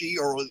 LG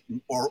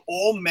are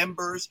all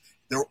members,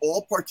 They're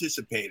all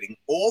participating.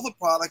 All the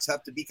products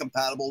have to be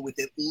compatible with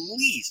at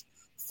least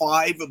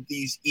 5 of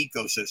these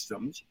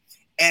ecosystems.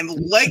 And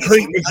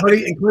legacy,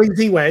 including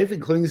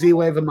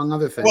Z-Wave, among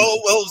other things.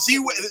 Well,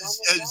 Z-Wave,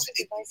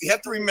 you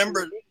have to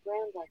remember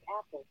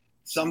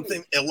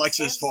something.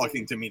 Alexa's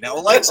talking to me now.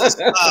 Alexa,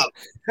 stop.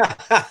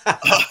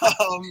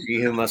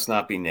 She who must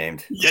not be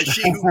named. Yeah,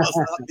 she who must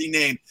not be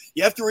named.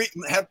 You have to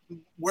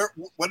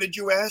what did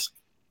you ask?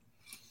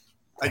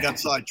 I got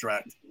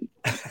sidetracked.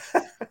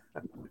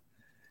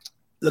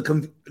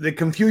 The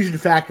confusion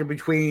factor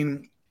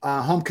between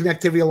Home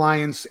Connectivity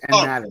Alliance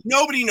and Matter.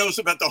 Nobody knows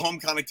about the Home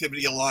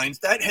Connectivity Alliance.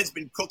 That has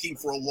been cooking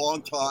for a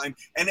long time.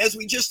 And as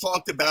we just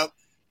talked about,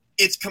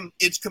 it's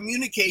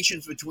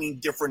communications between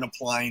different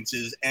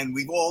appliances. And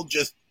we've all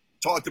just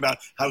talked about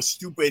how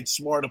stupid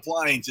smart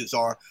appliances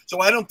are. So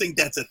I don't think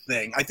that's a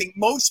thing. I think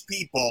most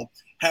people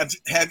have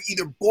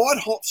either bought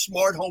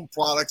smart home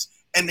products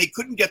and they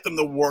couldn't get them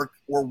to work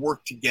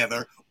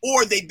together,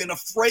 or they've been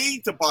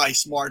afraid to buy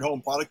smart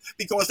home products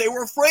because they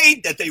were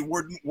afraid that they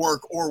wouldn't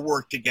work or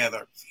work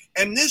together.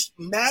 And this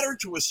Matter,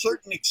 to a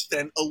certain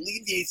extent,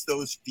 alleviates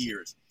those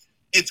fears.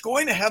 It's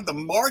going to have the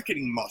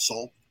marketing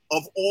muscle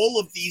of all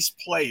of these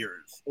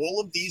players, all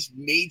of these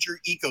major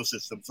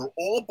ecosystems are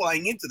all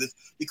buying into this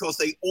because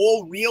they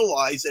all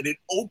realize that it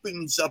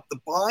opens up the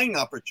buying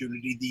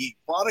opportunity, the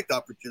product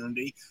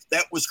opportunity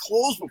that was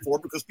closed before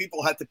because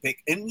people had to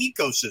pick an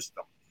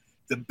ecosystem.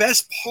 The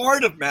best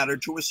part of Matter,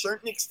 to a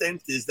certain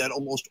extent, is that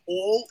almost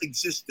all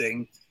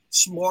existing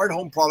smart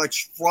home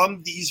products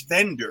from these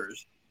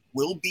vendors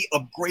will be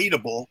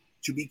upgradable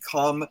to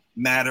become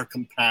Matter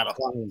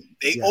compatible.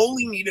 They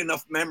only need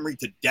enough memory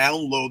to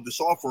download the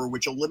software,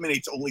 which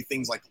eliminates only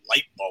things like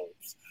light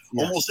bulbs.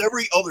 Yes. Almost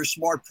every other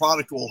smart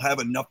product will have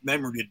enough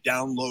memory to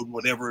download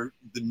whatever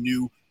the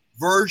new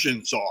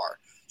versions are.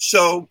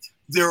 So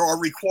there are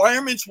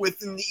requirements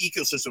within the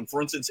ecosystem.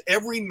 For instance,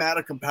 every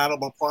Matter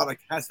compatible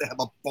product has to have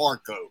a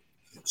barcode.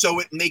 So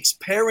it makes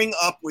pairing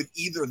up with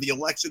either the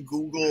Alexa,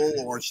 Google,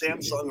 or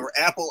Samsung or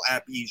Apple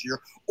app easier,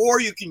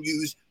 or you can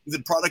use the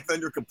product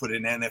vendor can put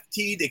an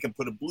NFT, they can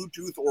put a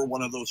Bluetooth or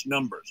one of those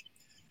numbers.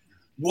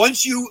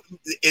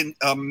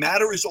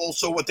 Matter is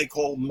also what they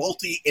call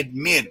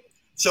multi-admin.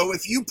 So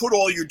if you put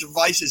all your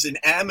devices in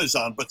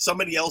Amazon, but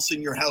somebody else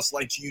in your house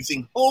likes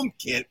using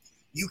HomeKit,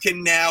 you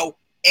can now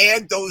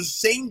add those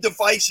same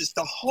devices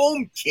to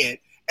HomeKit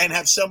and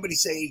have somebody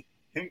say,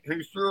 hey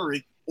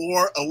Siri,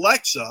 or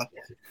Alexa,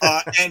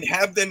 and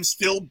have them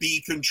still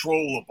be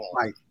controllable.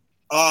 Right.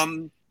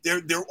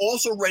 They're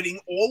also writing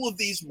all of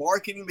these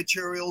marketing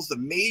materials. The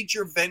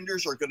major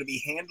vendors are going to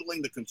be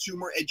handling the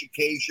consumer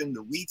education,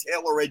 the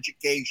retailer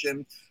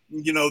education,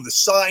 the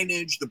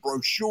signage, the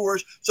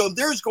brochures. So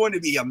there's going to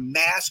be a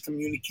mass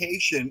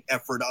communication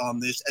effort on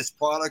this as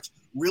products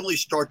really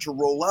start to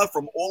roll out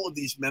from all of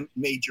these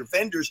major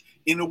vendors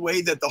in a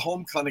way that the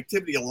Home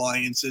Connectivity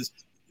Alliances,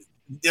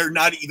 they're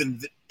not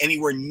even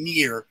anywhere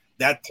near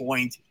that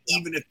point,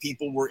 even if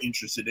people were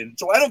interested in it.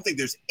 So I don't think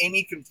there's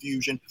any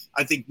confusion.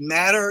 I think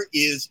Matter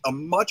is a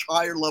much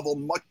higher level,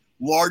 much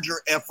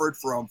larger effort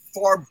for a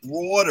far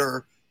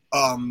broader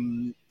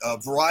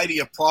variety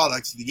of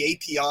products. The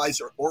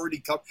APIs are already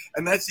covered.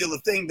 And that's the other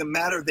thing. The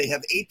Matter, they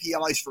have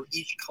APIs for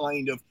each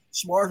kind of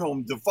smart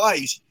home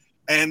device,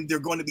 and they're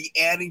going to be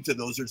adding to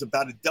those. There's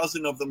about a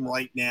dozen of them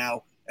right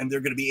now, and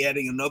they're going to be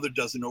adding another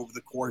dozen over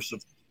the course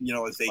of,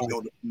 as they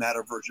go to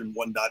Matter version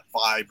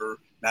 1.5 or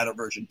Matter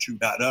version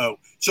 2.0.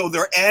 So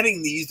they're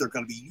adding these. They're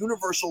going to be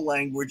universal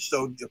language.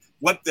 So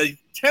what the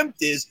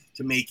attempt is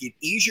to make it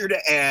easier to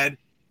add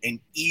and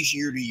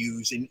easier to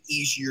use and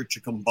easier to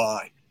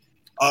combine.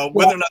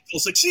 Whether or not they'll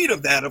succeed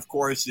of that, of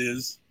course,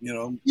 is,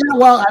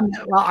 Well,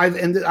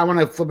 I want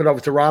to flip it over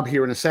to Rob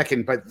here in a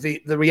second. But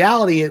the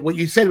reality, what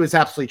you said was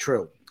absolutely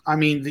true. I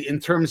mean, in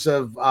terms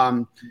of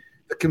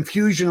the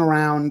confusion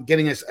around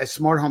getting a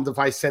smart home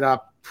device set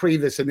up pre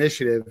this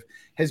initiative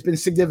has been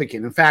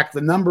significant. In fact,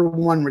 the number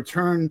one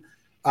return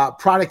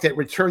product that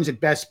returns at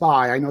Best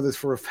Buy, I know this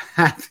for a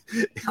fact,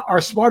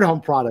 are smart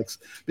home products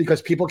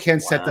because people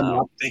can't set them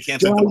up. They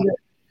can't set them up.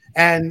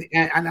 And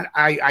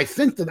I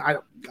think that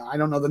I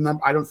don't know the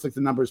number. I don't think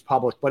the number is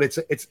public, but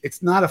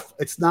it's not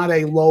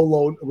a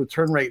low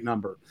return rate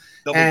number,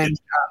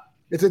 it's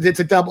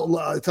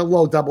a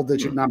low double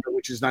digit number,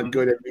 which is not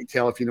good at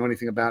retail if you know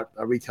anything about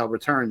retail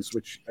returns,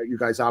 which you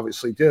guys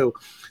obviously do.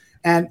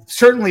 And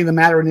certainly the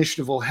Matter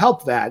initiative will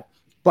help that.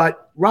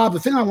 But Rob,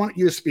 the thing I want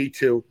you to speak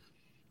to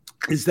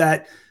is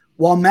that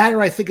while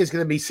Matter, I think, is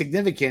going to be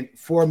significant,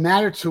 for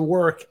Matter to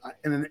work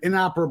in an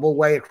inoperable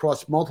way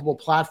across multiple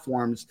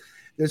platforms,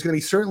 there's going to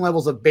be certain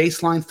levels of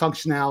baseline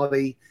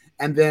functionality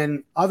and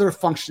then other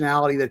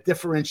functionality that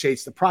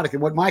differentiates the product.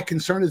 And what my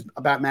concern is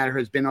about Matter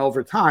has been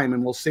over time,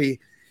 and we'll see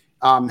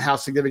how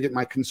significant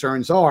my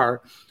concerns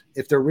are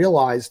if they're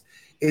realized,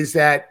 is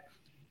that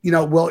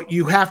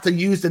you have to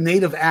use the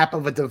native app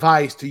of a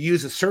device to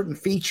use a certain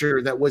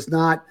feature that was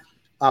not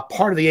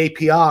part of the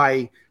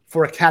API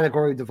for a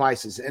category of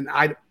devices. And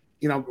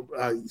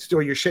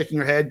Stuart, you're shaking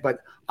your head, but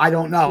I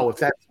don't know if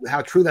that's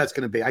how true that's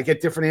going to be. I get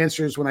different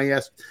answers when I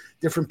ask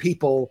different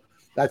people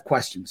that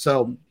question.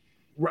 So,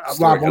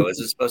 Rob, how is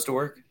it supposed to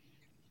work?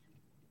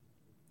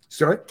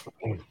 Sorry?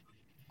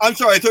 I'm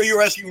sorry. I thought you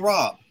were asking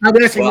Rob. I'm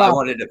asking Rob. I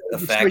wanted a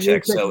fact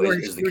check. So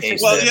is the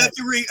case? Well, you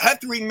have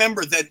to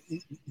remember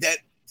that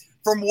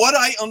from what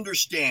I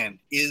understand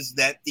is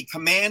that the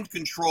command,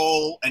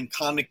 control, and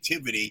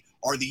connectivity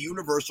are the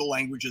universal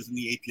languages in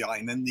the API,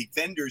 and then the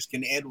vendors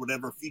can add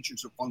whatever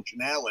features or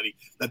functionality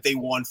that they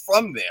want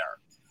from there.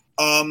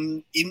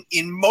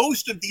 In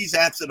most of these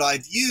apps that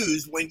I've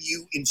used, when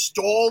you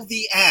install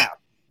the app,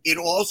 it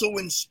also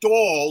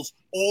installs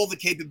all the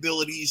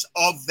capabilities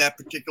of that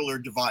particular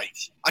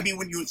device. I mean,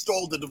 when you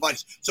install the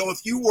device. So if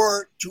you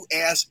were to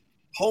ask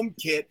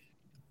HomeKit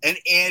and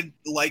add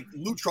like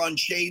Lutron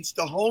shades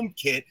to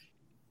HomeKit,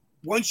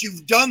 once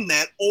you've done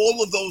that,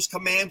 all of those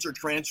commands are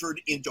transferred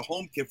into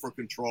HomeKit for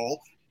control,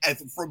 and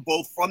from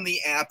both from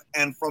the app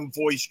and from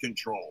voice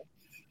control.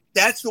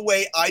 That's the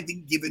way I've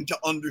been given to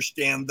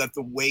understand that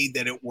the way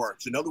that it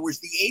works. In other words,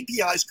 the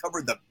APIs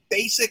cover the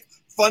basic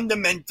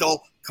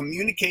fundamental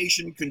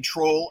communication,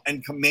 control,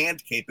 and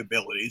command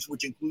capabilities,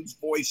 which includes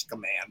voice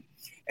command,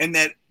 and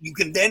that you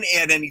can then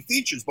add any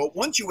features. But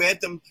once you add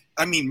them,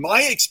 I mean,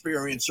 my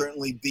experience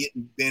certainly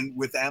been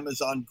with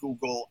Amazon,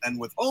 Google, and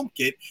with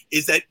HomeKit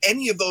is that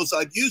any of those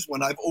I've used,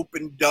 when I've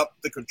opened up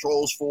the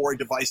controls for a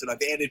device that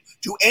I've added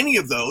to any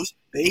of those,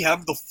 they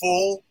have the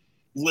full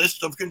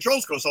list of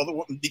controls,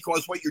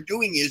 because what you're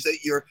doing is that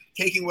you're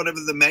taking whatever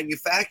the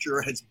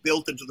manufacturer has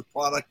built into the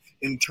product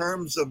in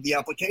terms of the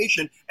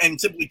application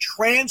and simply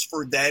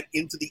transferred that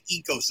into the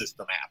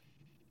ecosystem app.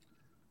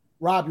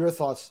 Rob, your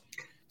thoughts?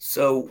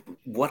 So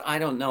what I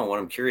don't know, what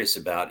I'm curious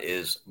about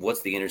is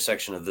what's the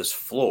intersection of this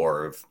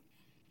floor of,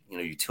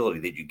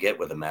 utility that you get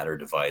with a Matter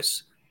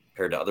device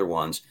compared to other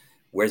ones?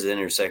 Where does it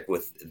intersect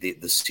with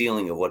the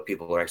ceiling of what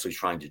people are actually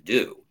trying to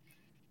do?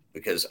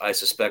 Because I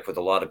suspect with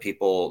a lot of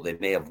people, they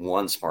may have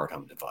one smart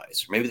home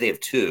device, or maybe they have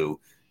two.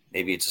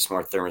 Maybe it's a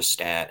smart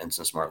thermostat and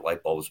some smart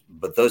light bulbs,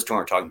 but those two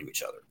aren't talking to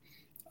each other.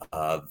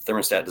 The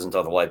thermostat doesn't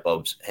tell the light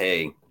bulbs,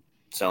 hey,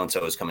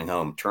 so-and-so is coming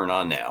home, turn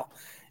on now.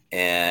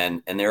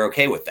 And they're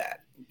okay with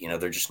that.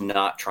 They're just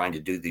not trying to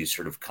do these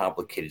sort of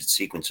complicated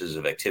sequences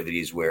of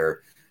activities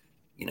where,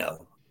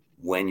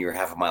 when you're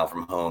half a mile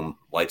from home,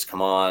 lights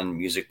come on,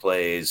 music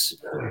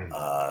plays,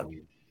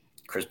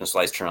 Christmas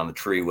lights turn on the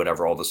tree,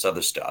 whatever, all this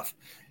other stuff.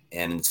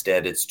 And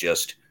instead, it's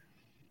just,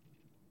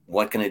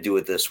 what can I do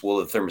with this?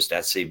 Will the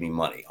thermostat save me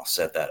money? I'll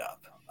set that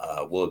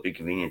up. Will it be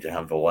convenient to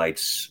have the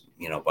lights,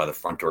 by the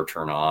front door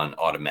turn on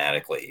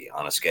automatically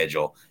on a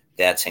schedule?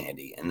 That's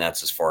handy. And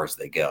that's as far as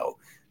they go.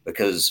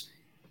 Because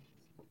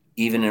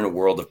even in a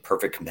world of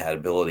perfect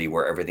compatibility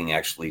where everything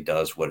actually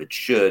does what it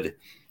should,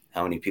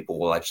 how many people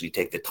will actually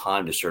take the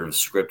time to sort of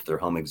script their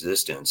home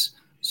existence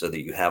so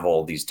that you have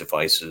all these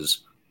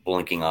devices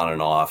blinking on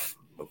and off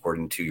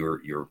according to your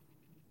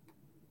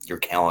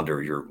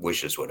calendar, your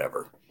wishes,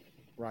 whatever.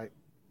 Right.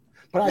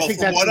 But I think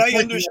from what I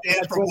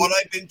understand, from what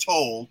I've been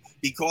told,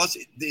 because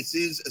this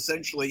is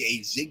essentially a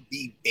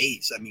Zigbee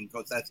base,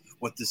 because that's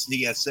what the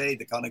CSA,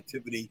 the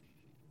connectivity,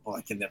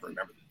 I can never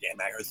remember the damn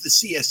acronym. It's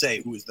the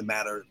CSA, who is the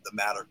Matter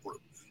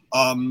group.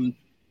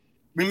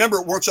 Remember,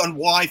 it works on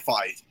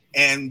Wi-Fi,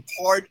 and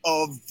part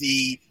of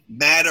the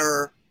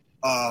Matter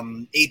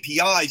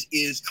APIs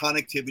is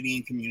connectivity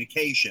and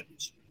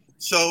communications.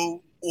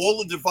 So all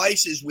the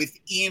devices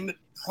within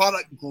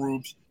product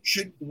groups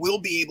will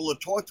be able to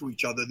talk to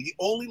each other. The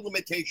only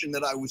limitation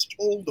that I was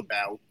told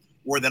about,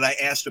 or that I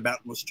asked about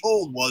and was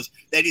told, was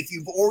that if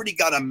you've already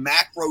got a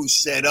macro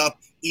set up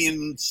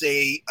in,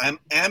 say,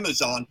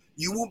 Amazon,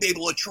 you won't be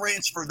able to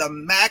transfer the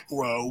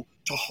macro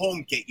to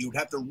HomeKit. You'd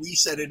have to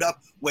reset it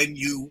up when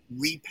you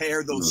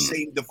repair those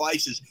same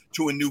devices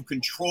to a new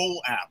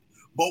control app.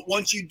 But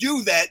once you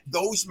do that,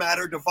 those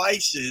Matter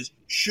devices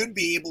should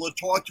be able to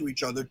talk to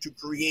each other to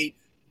create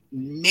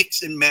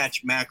mix and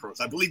match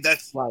macros. I believe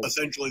that's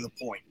essentially the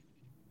point.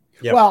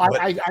 Yep, well,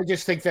 I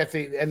just think that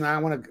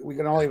we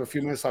can only have a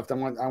few minutes left. I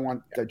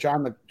want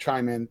John to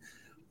chime in.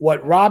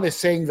 What Rob is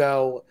saying,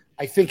 though,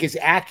 I think is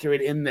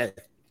accurate in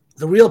that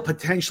the real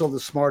potential of the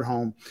smart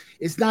home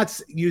is not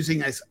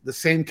using the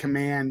same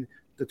command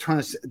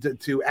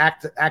to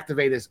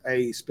activate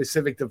a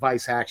specific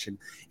device action.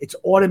 It's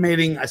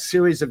automating a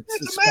series of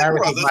disparate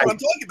devices. That's what I'm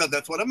talking about.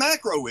 That's what a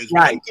macro is.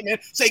 Right.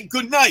 Say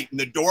good night, and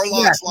the door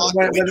locks locked.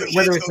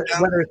 Whether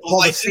it's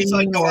called a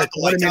scene or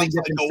automating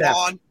different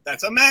steps.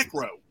 That's a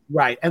macro.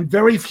 Right. And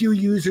very few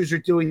users are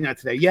doing that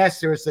today. Yes,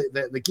 there's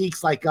the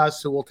geeks like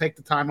us who will take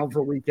the time over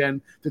a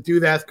weekend to do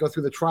that, go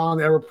through the trial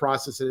and error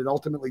process that it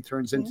ultimately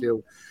turns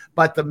into.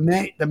 But the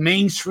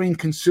mainstream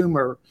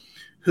consumer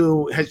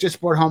who has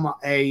just brought home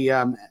a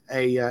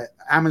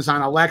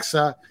Amazon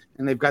Alexa,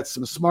 and they've got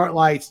some smart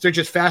lights, they're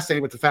just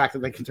fascinated with the fact that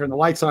they can turn the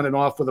lights on and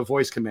off with a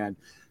voice command.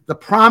 The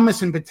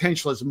promise and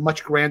potential is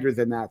much grander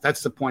than that.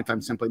 That's the point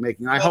I'm simply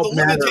making. I hope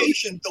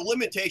the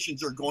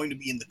limitations are going to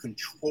be in the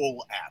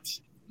control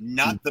apps,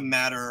 not the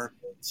Matter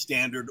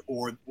standard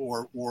or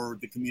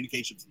the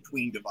communications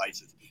between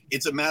devices.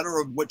 It's a matter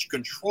of which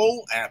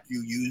control app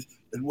you use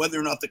and whether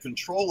or not the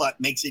control app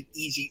makes it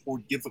easy or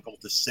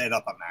difficult to set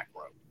up a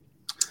macro.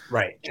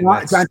 Right.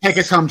 John, take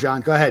us home,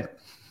 John. Go ahead.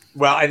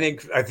 Well, I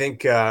think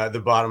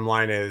the bottom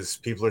line is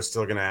people are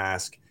still going to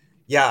ask,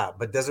 yeah,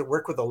 but does it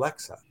work with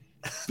Alexa?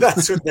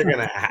 That's what they're going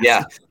to ask.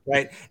 Yeah.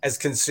 Right. As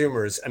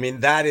consumers, I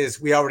mean,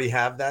 we already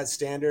have that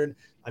standard.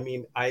 I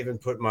mean, I even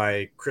put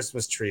my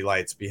Christmas tree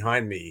lights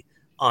behind me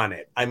on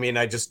it. I mean,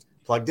 I just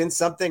plugged in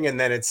something and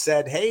then it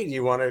said, hey, do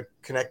you want to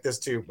connect this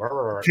to?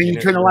 Can you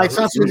turn the lights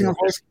off using your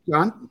voice,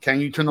 John? Can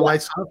you turn the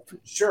lights off?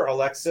 Sure.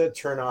 Alexa,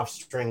 turn off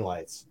string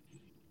lights.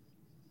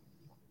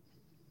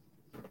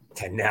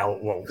 And now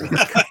it won't work.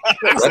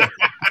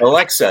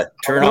 Alexa,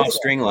 turn off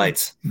string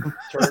lights.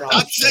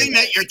 Stop saying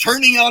that. You're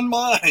turning on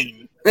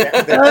mine.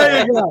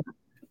 There you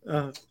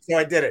go. So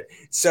I did it.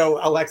 So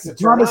Alexa,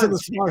 turn Promise on of the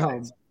smart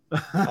home.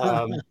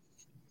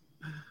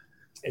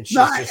 And she's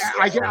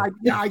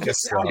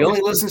He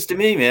only listens to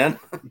me, man.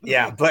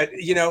 Yeah, but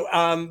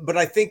but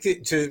I think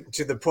that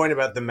to the point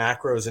about the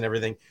macros and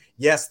everything,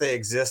 yes, they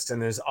exist,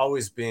 and there's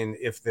always been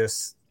if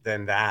this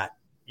then that.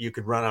 You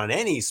could run on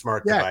any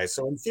smart device.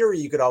 So in theory,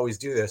 you could always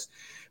do this.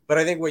 But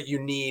I think what you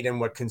need and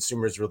what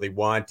consumers really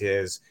want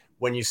is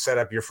when you set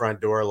up your front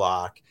door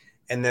lock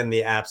and then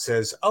the app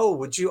says, oh,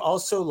 would you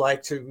also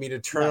like me to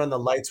turn on the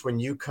lights when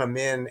you come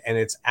in and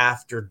it's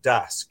after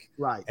dusk?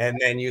 Right. And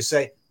then you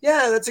say,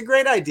 yeah, that's a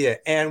great idea.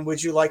 And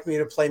would you like me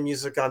to play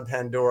music on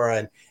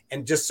Pandora?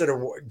 And just sort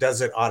of does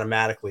it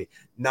automatically,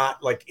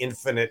 not like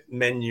infinite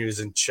menus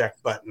and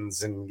check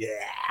buttons. And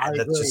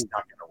that's just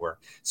not going to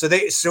work.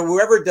 So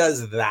whoever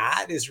does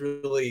that is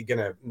really going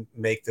to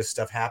make this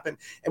stuff happen.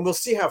 And we'll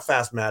see how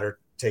fast Matter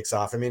takes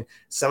off. I mean,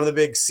 some of the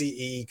big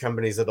CE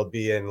companies that'll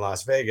be in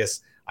Las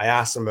Vegas, I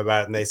asked them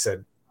about it and they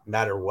said,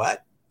 Matter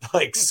what?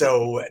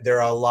 So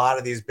there are a lot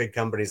of these big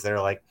companies that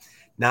are like,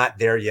 not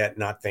there yet,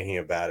 not thinking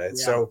about it.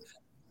 Yeah. So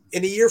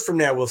in a year from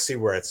now, we'll see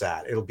where it's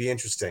at. It'll be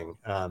interesting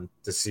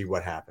to see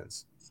what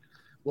happens.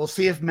 We'll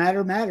see if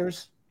Matter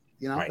matters.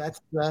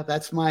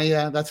 That's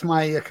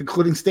my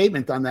concluding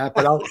statement on that.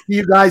 But I'll see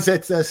you guys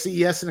at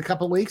CES in a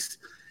couple of weeks.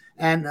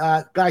 And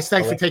guys,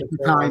 thanks for taking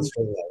the time.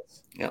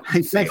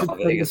 Thanks for taking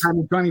the time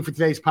and joining me for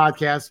today's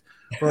podcast.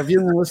 For our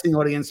viewing and listening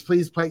audience,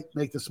 please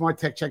make the Smart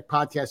Tech Check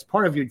podcast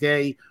part of your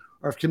day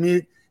or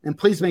commute. And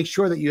please make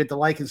sure that you hit the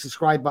like and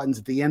subscribe buttons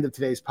at the end of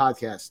today's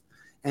podcast.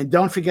 And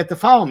don't forget to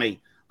follow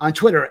me on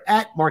Twitter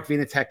at Mark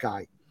Vina Tech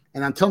Guy.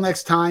 And until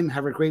next time,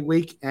 have a great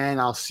week, and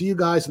I'll see you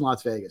guys in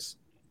Las Vegas.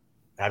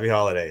 Happy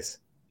holidays.